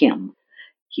to him.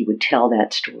 He would tell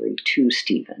that story to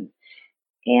Stephen.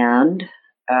 And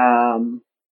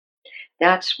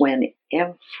that's when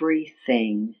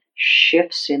everything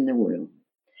shifts in the room.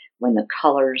 When the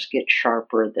colors get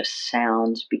sharper, the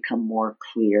sounds become more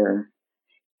clear,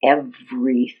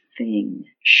 everything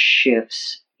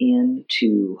shifts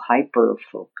into hyper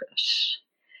focus.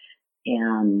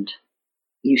 And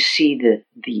you see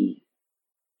the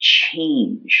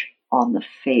change on the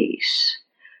face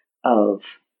of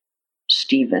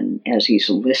Stephen as he's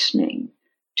listening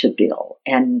to Bill.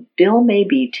 And Bill may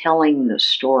be telling the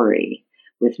story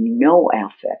with no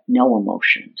affect, no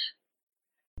emotions.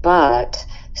 But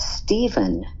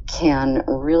Stephen can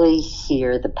really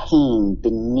hear the pain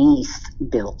beneath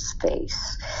Bill's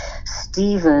face.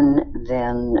 Stephen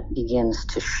then begins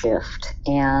to shift,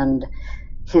 and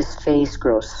his face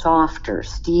grows softer.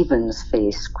 Stephen's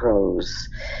face grows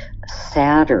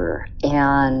sadder,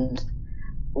 and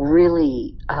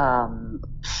really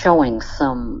showing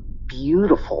some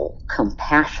beautiful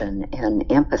compassion and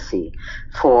empathy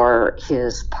for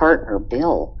his partner,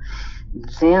 Bill.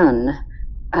 Then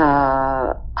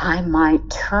I might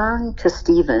turn to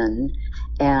Stephen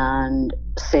and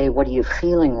say, what are you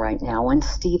feeling right now? And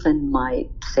Stephen might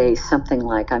say something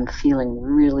like, I'm feeling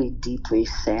really deeply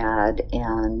sad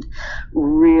and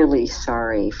really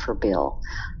sorry for Bill.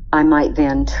 I might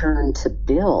then turn to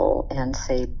Bill and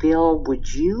say, Bill,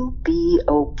 would you be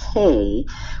okay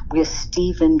with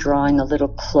Stephen drawing a little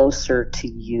closer to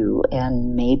you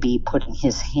and maybe putting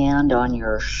his hand on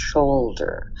your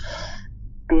shoulder?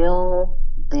 Bill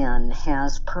then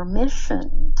has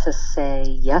permission to say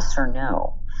yes or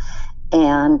no.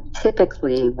 And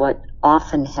typically what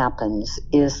often happens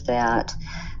is that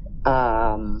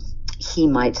he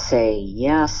might say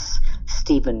yes.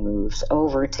 Stephen moves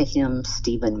over to him.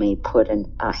 Stephen may put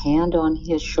a hand on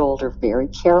his shoulder very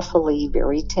carefully,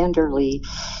 very tenderly.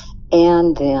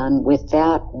 And then with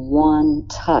that one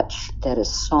touch that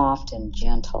is soft and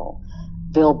gentle,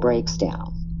 Bill breaks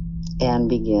down and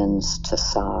begins to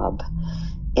sob.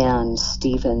 And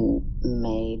Stephen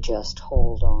may just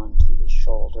hold on to his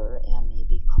shoulder and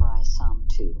maybe cry some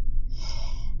too.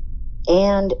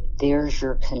 And there's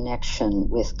your connection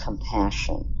with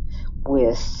compassion,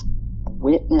 with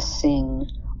witnessing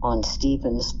on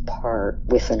Stephen's part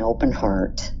with an open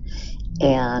heart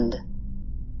and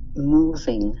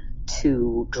moving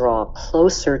to draw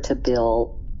closer to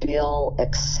Bill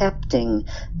accepting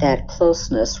that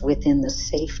closeness within the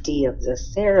safety of the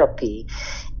therapy.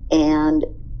 And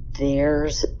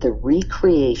there's the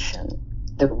recreation,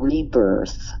 the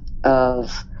rebirth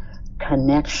of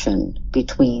connection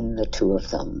between the two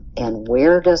of them. And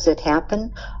where does it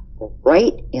happen?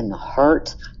 Right in the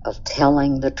heart of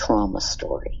telling the trauma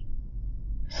story.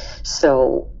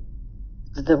 So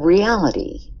the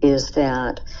reality is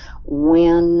that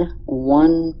when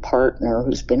one partner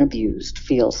who's been abused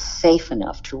feels safe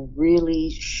enough to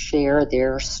really share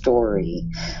their story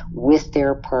with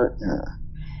their partner,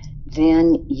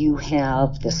 then you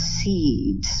have the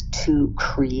seeds to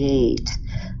create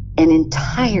an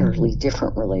entirely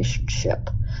different relationship,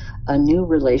 a new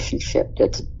relationship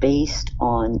that's based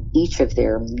on each of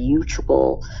their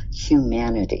mutual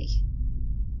humanity.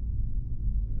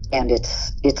 And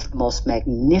it's the most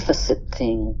magnificent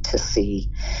thing to see,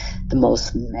 the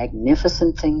most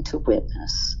magnificent thing to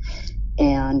witness.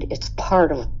 And it's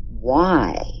part of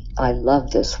why I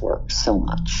love this work so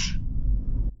much.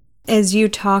 As you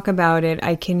talk about it,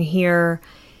 I can hear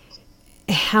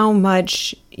how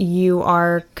much you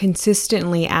are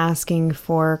consistently asking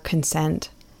for consent.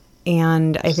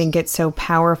 And I think it's so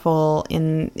powerful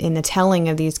in the telling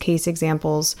of these case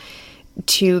examples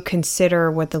to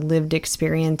consider what the lived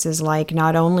experience is like,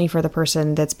 not only for the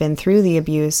person that's been through the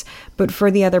abuse, but for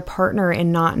the other partner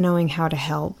in not knowing how to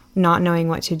help, not knowing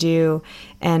what to do,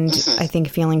 and I think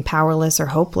feeling powerless or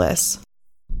hopeless.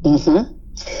 Mm-hmm.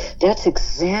 That's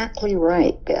exactly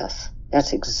right, Beth.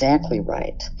 That's exactly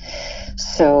right.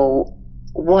 So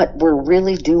what we're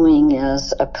really doing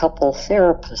as a couple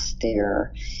therapist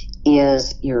there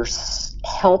is you're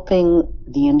helping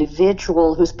the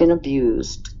individual who's been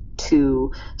abused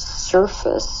to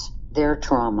surface their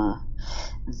trauma,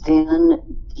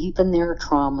 then deepen their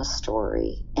trauma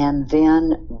story, and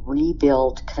then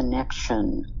rebuild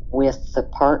connection with the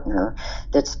partner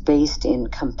that's based in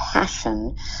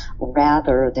compassion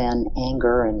rather than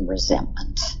anger and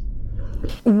resentment.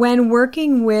 When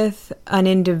working with an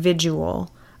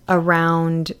individual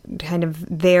around kind of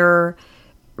their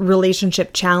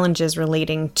relationship challenges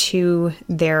relating to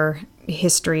their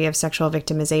history of sexual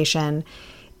victimization,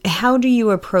 how do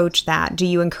you approach that? Do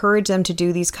you encourage them to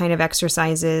do these kind of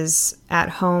exercises at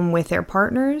home with their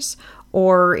partners?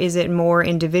 Or is it more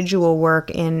individual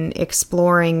work in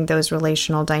exploring those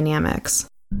relational dynamics?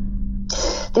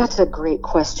 That's a great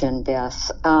question,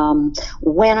 Beth.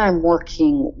 When I'm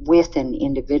working with an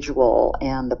individual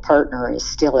and the partner is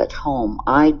still at home,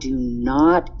 I do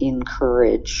not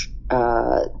encourage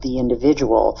the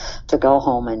individual to go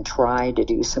home and try to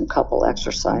do some couple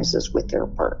exercises with their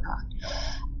partner.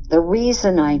 The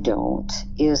reason I don't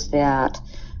is that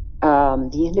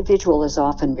the individual is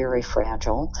often very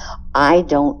fragile. I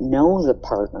don't know the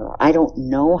partner. I don't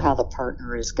know how the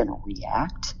partner is going to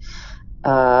react.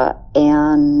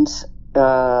 And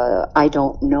I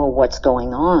don't know what's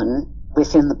going on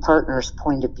within the partner's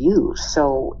point of view.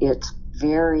 So it's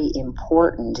very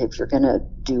important, if you're going to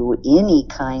do any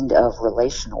kind of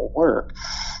relational work,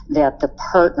 that the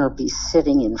partner be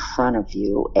sitting in front of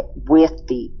you with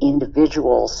the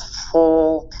individual's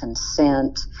full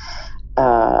consent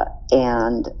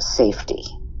and safety.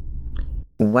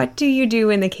 What do you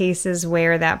do in the cases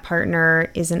where that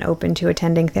partner isn't open to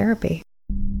attending therapy?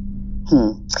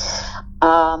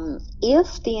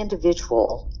 If the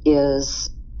individual is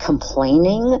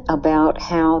complaining about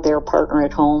how their partner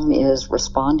at home is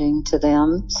responding to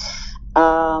them,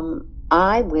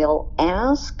 I will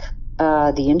ask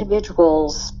the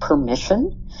individual's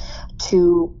permission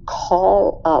to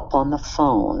call up on the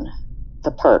phone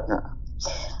the partner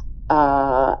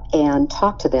and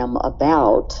talk to them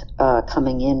about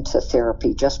coming into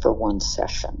therapy just for one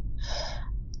session.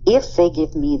 If they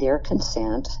give me their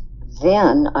consent,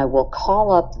 then I will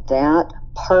call up that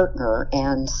partner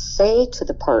and say to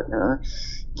the partner,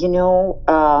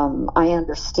 I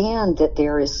understand that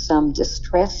there is some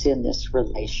distress in this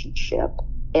relationship,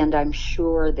 and I'm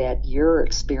sure that you're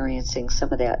experiencing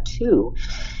some of that too.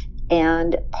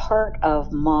 And part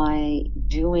of my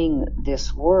doing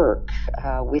this work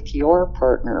with your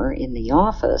partner in the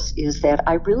office is that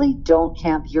I really don't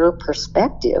have your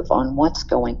perspective on what's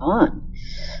going on.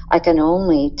 I can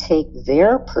only take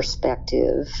their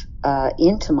perspective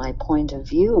into my point of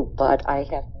view, but I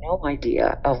have no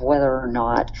idea of whether or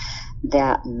not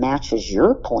that matches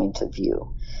your point of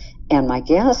view. And my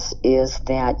guess is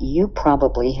that you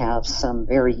probably have some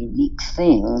very unique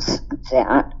things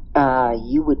that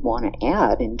you would want to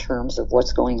add in terms of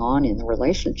what's going on in the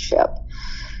relationship.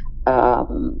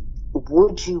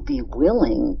 Would you be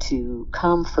willing to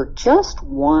come for just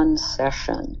one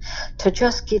session to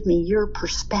just give me your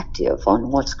perspective on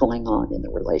what's going on in the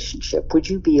relationship? Would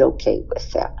you be okay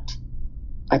with that?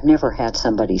 I've never had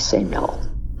somebody say no.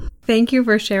 Thank you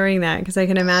for sharing that, because I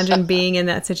can imagine being in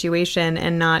that situation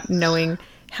and not knowing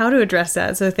how to address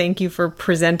that. So thank you for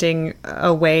presenting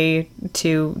a way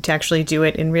to actually do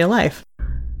it in real life.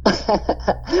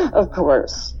 Of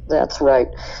course, that's right.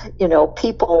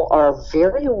 People are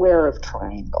very aware of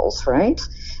triangles, right?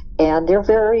 And they're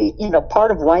very,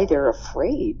 part of why they're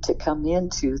afraid to come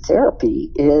into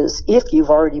therapy is if you've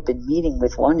already been meeting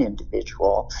with one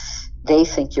individual, they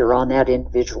think you're on that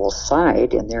individual's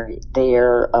side, and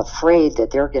they're afraid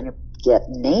that they're going to get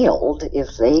nailed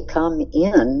if they come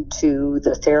into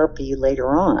the therapy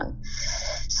later on.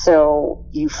 So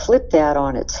you flip that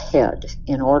on its head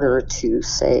in order to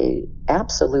say,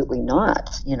 absolutely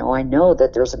not. I know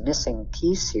that there's a missing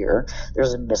piece here.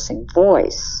 There's a missing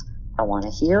voice. I want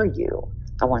to hear you.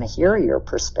 I want to hear your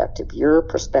perspective. Your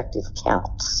perspective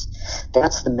counts.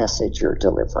 That's the message you're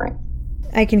delivering.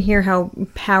 I can hear how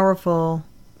powerful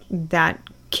that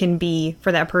can be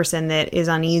for that person that is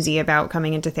uneasy about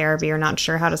coming into therapy or not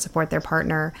sure how to support their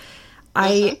partner.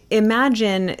 I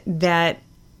imagine that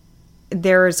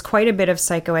there's quite a bit of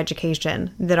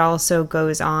psychoeducation that also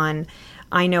goes on.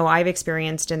 I know I've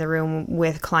experienced in the room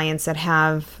with clients that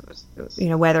have,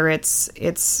 whether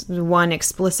it's one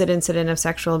explicit incident of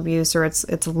sexual abuse or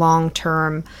it's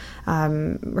long-term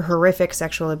horrific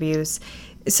sexual abuse,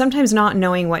 sometimes not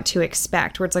knowing what to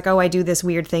expect, where it's like, oh, I do this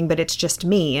weird thing, but it's just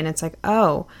me. And it's like,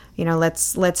 oh,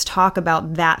 let's talk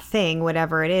about that thing,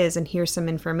 whatever it is, and here's some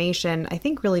information, I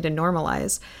think really to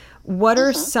normalize. What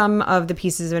are some of the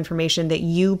pieces of information that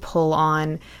you pull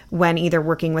on when either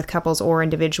working with couples or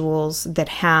individuals that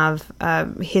have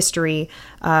a history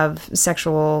of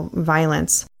sexual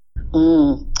violence?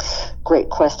 Great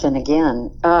question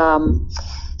again.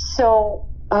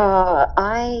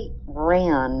 I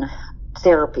ran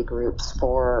therapy groups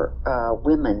for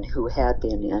women who had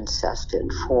been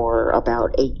incested for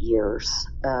about 8 years.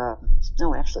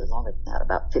 No, actually longer than that,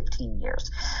 about 15 years.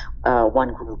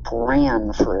 One group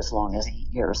ran for as long as 8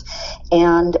 years.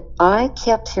 And I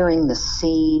kept hearing the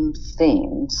same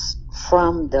things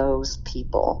from those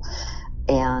people.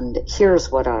 And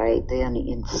here's what I then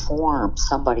inform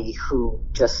somebody who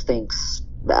just thinks,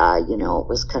 it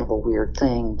was kind of a weird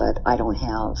thing, but I don't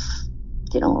have,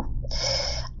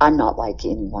 I'm not like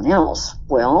anyone else.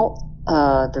 Well,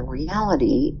 the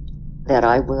reality that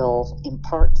I will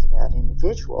impart to that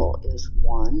individual is,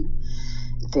 one,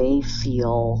 they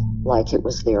feel like it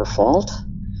was their fault.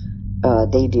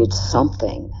 They did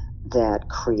something that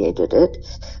created it.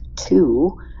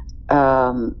 Two,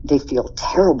 they feel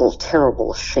terrible,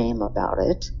 terrible shame about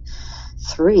it.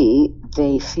 Three,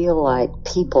 they feel like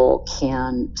people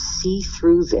can see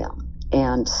through them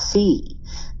and see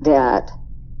that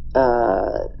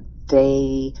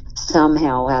they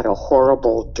somehow had a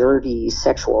horrible, dirty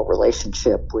sexual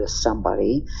relationship with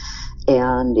somebody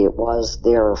and it was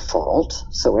their fault.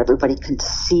 So everybody can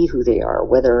see who they are,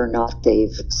 whether or not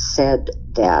they've said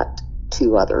that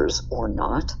to others or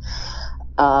not.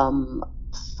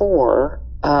 Four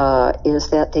is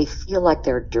that they feel like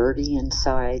they're dirty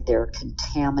inside, they're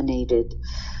contaminated.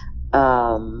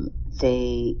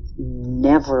 They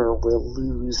never will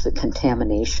lose the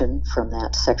contamination from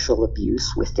that sexual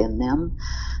abuse within them.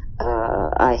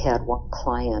 I had one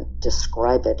client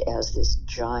describe it as this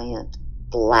giant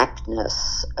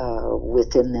blackness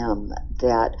within them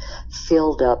that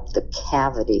filled up the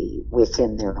cavity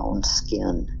within their own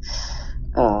skin.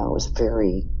 It was a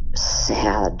very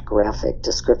sad, graphic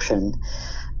description.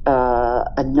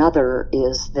 Another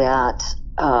is that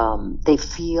they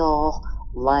feel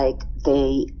like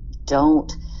they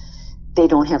don't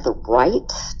have the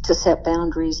right to set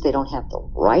boundaries. They don't have the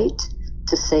right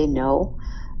to say no.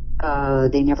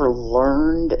 They never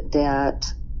learned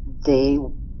that they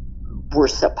were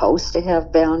supposed to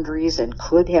have boundaries and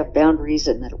could have boundaries,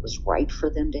 and that it was right for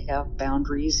them to have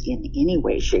boundaries in any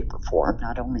way, shape, or form,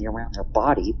 not only around their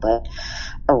body, but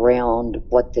around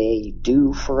what they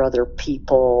do for other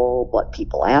people, what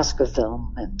people ask of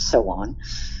them, and so on.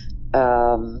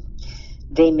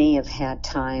 They may have had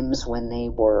times when they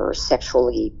were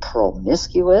sexually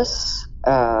promiscuous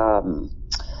and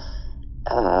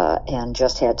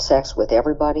just had sex with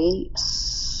everybody,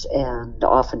 and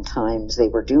oftentimes they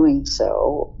were doing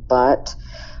so, but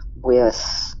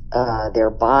with their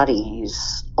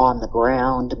bodies on the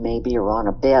ground maybe, or on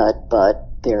a bed, but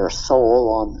their soul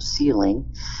on the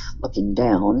ceiling looking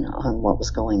down on what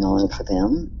was going on for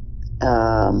them.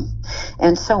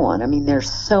 And so on. I mean,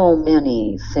 there's so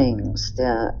many things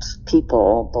that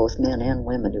people, both men and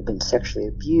women who've been sexually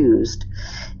abused,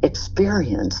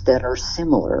 experience that are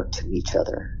similar to each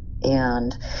other.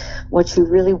 And what you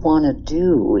really want to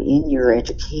do in your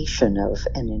education of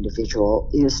an individual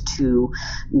is to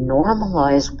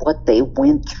normalize what they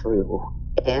went through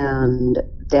and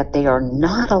that they are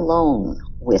not alone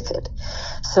with it.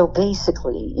 So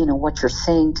basically, what you're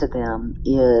saying to them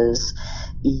is,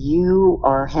 you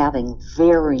are having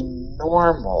very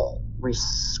normal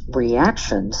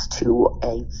reactions to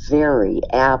a very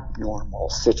abnormal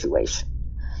situation.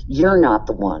 You're not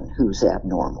the one who's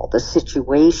abnormal. The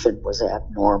situation was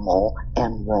abnormal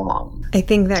and wrong. I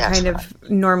think that kind of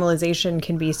normalization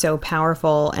can be so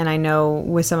powerful. And I know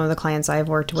with some of the clients I've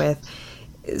worked with,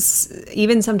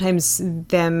 even sometimes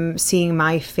them seeing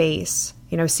my face,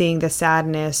 seeing the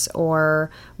sadness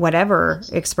or whatever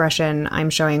expression I'm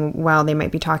showing while they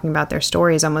might be talking about their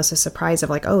story is almost a surprise of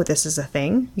like, oh, this is a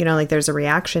thing, like there's a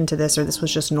reaction to this, or this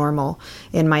was just normal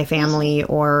in my family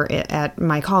or at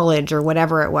my college or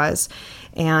whatever it was.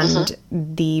 And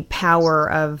the power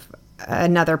of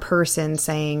another person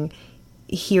saying,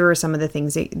 here are some of the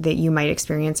things that you might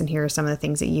experience and here are some of the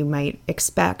things that you might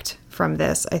expect from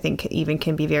this, I think even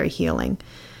can be very healing.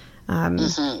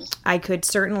 I could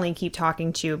certainly keep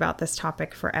talking to you about this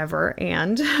topic forever,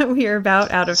 and we are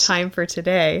about out of time for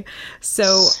today.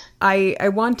 So I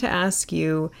want to ask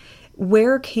you,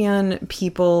 where can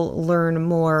people learn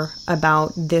more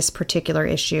about this particular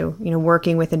issue,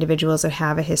 working with individuals that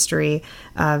have a history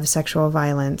of sexual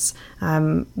violence?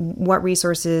 What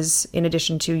resources, in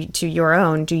addition to your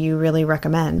own, do you really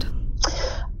recommend?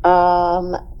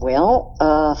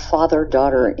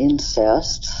 Father-daughter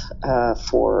incest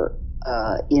for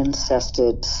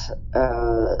incested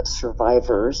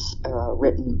survivors,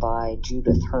 written by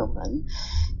Judith Herman,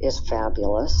 is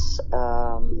fabulous.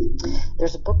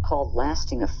 There's a book called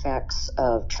Lasting Effects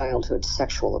of Childhood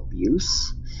Sexual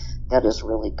Abuse that is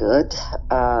really good.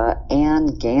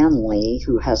 Anne Ganley,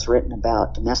 who has written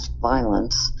about domestic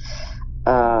violence,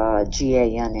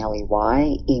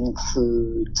 Ganley,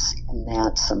 includes in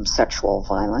that some sexual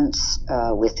violence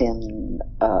within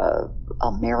a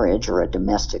marriage or a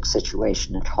domestic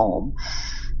situation at home.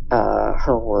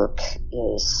 Her work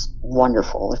is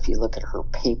wonderful if you look at her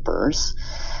papers.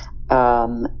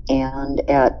 And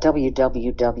at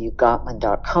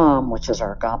www.gottman.com, which is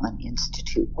our Gottman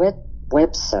Institute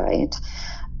website,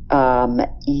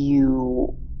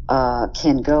 you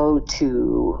can go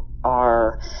to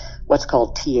our what's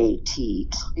called TAT,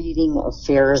 Treating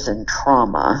Affairs and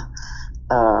Trauma,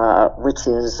 which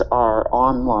is our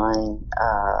online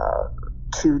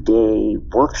 3-day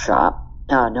workshop,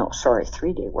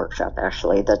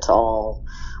 actually, that's all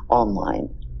online,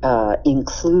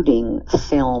 including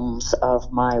films of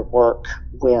my work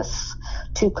with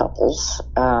two couples,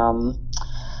 one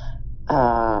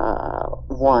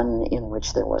in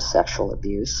which there was sexual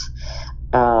abuse.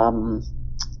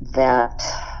 That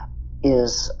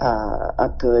is a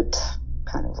good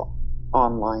kind of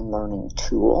online learning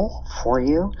tool for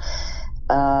you.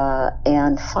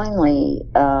 And finally,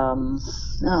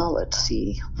 let's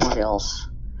see, what else?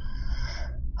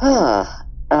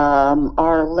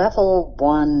 Our level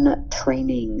 1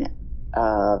 training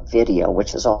video,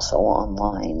 which is also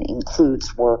online,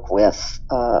 includes work with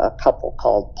a couple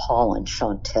called Paul and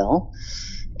Chantel.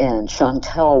 And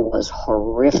Chantel was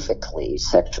horrifically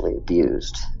sexually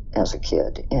abused as a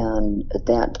kid, and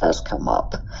that does come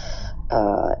up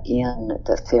in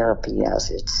the therapy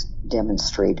as it's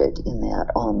demonstrated in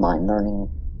that online learning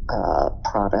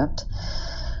product.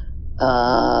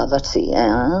 Let's see,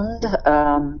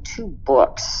 and 2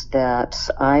 books that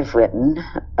I've written.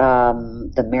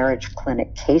 The Marriage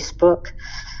Clinic Casebook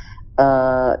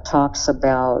talks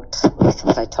about, I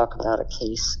think I talk about a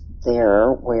case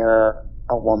there where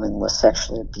a woman was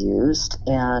sexually abused,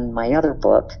 and my other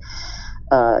book,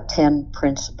 10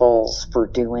 Principles for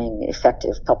Doing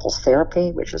Effective Couples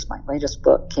Therapy, which is my latest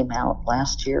book, came out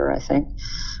last year, I think,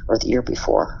 or the year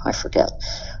before, I forget.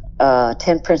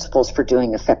 10 Principles for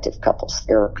Doing Effective Couples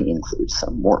Therapy includes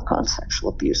some work on sexual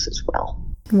abuse as well.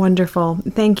 Wonderful.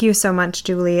 Thank you so much,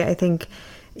 Julie. I think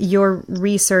your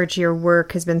research, your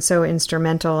work has been so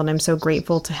instrumental, and I'm so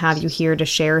grateful to have you here to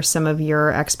share some of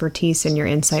your expertise and your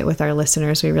insight with our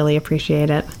listeners. We really appreciate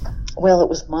it. Well, it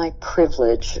was my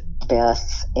privilege,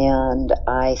 Beth, and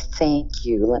I thank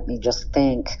you. Let me just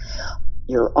thank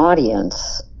your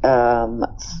audience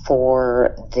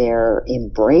for their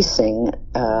embracing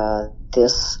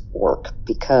this work,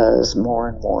 because more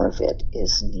and more of it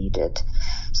is needed.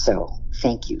 So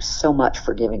thank you so much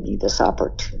for giving me this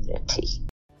opportunity.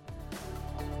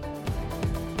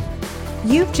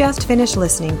 You've just finished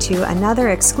listening to another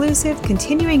exclusive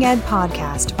Continuing Ed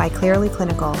podcast by Clearly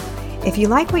Clinical. If you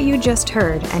like what you just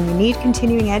heard and you need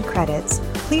Continuing Ed credits,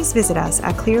 please visit us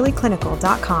at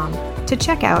clearlyclinical.com to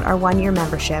check out our 1-year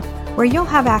membership, where you'll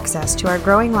have access to our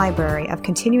growing library of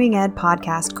Continuing Ed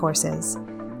podcast courses.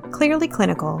 Clearly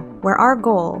Clinical, where our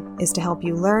goal is to help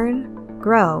you learn,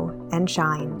 grow, and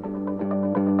shine.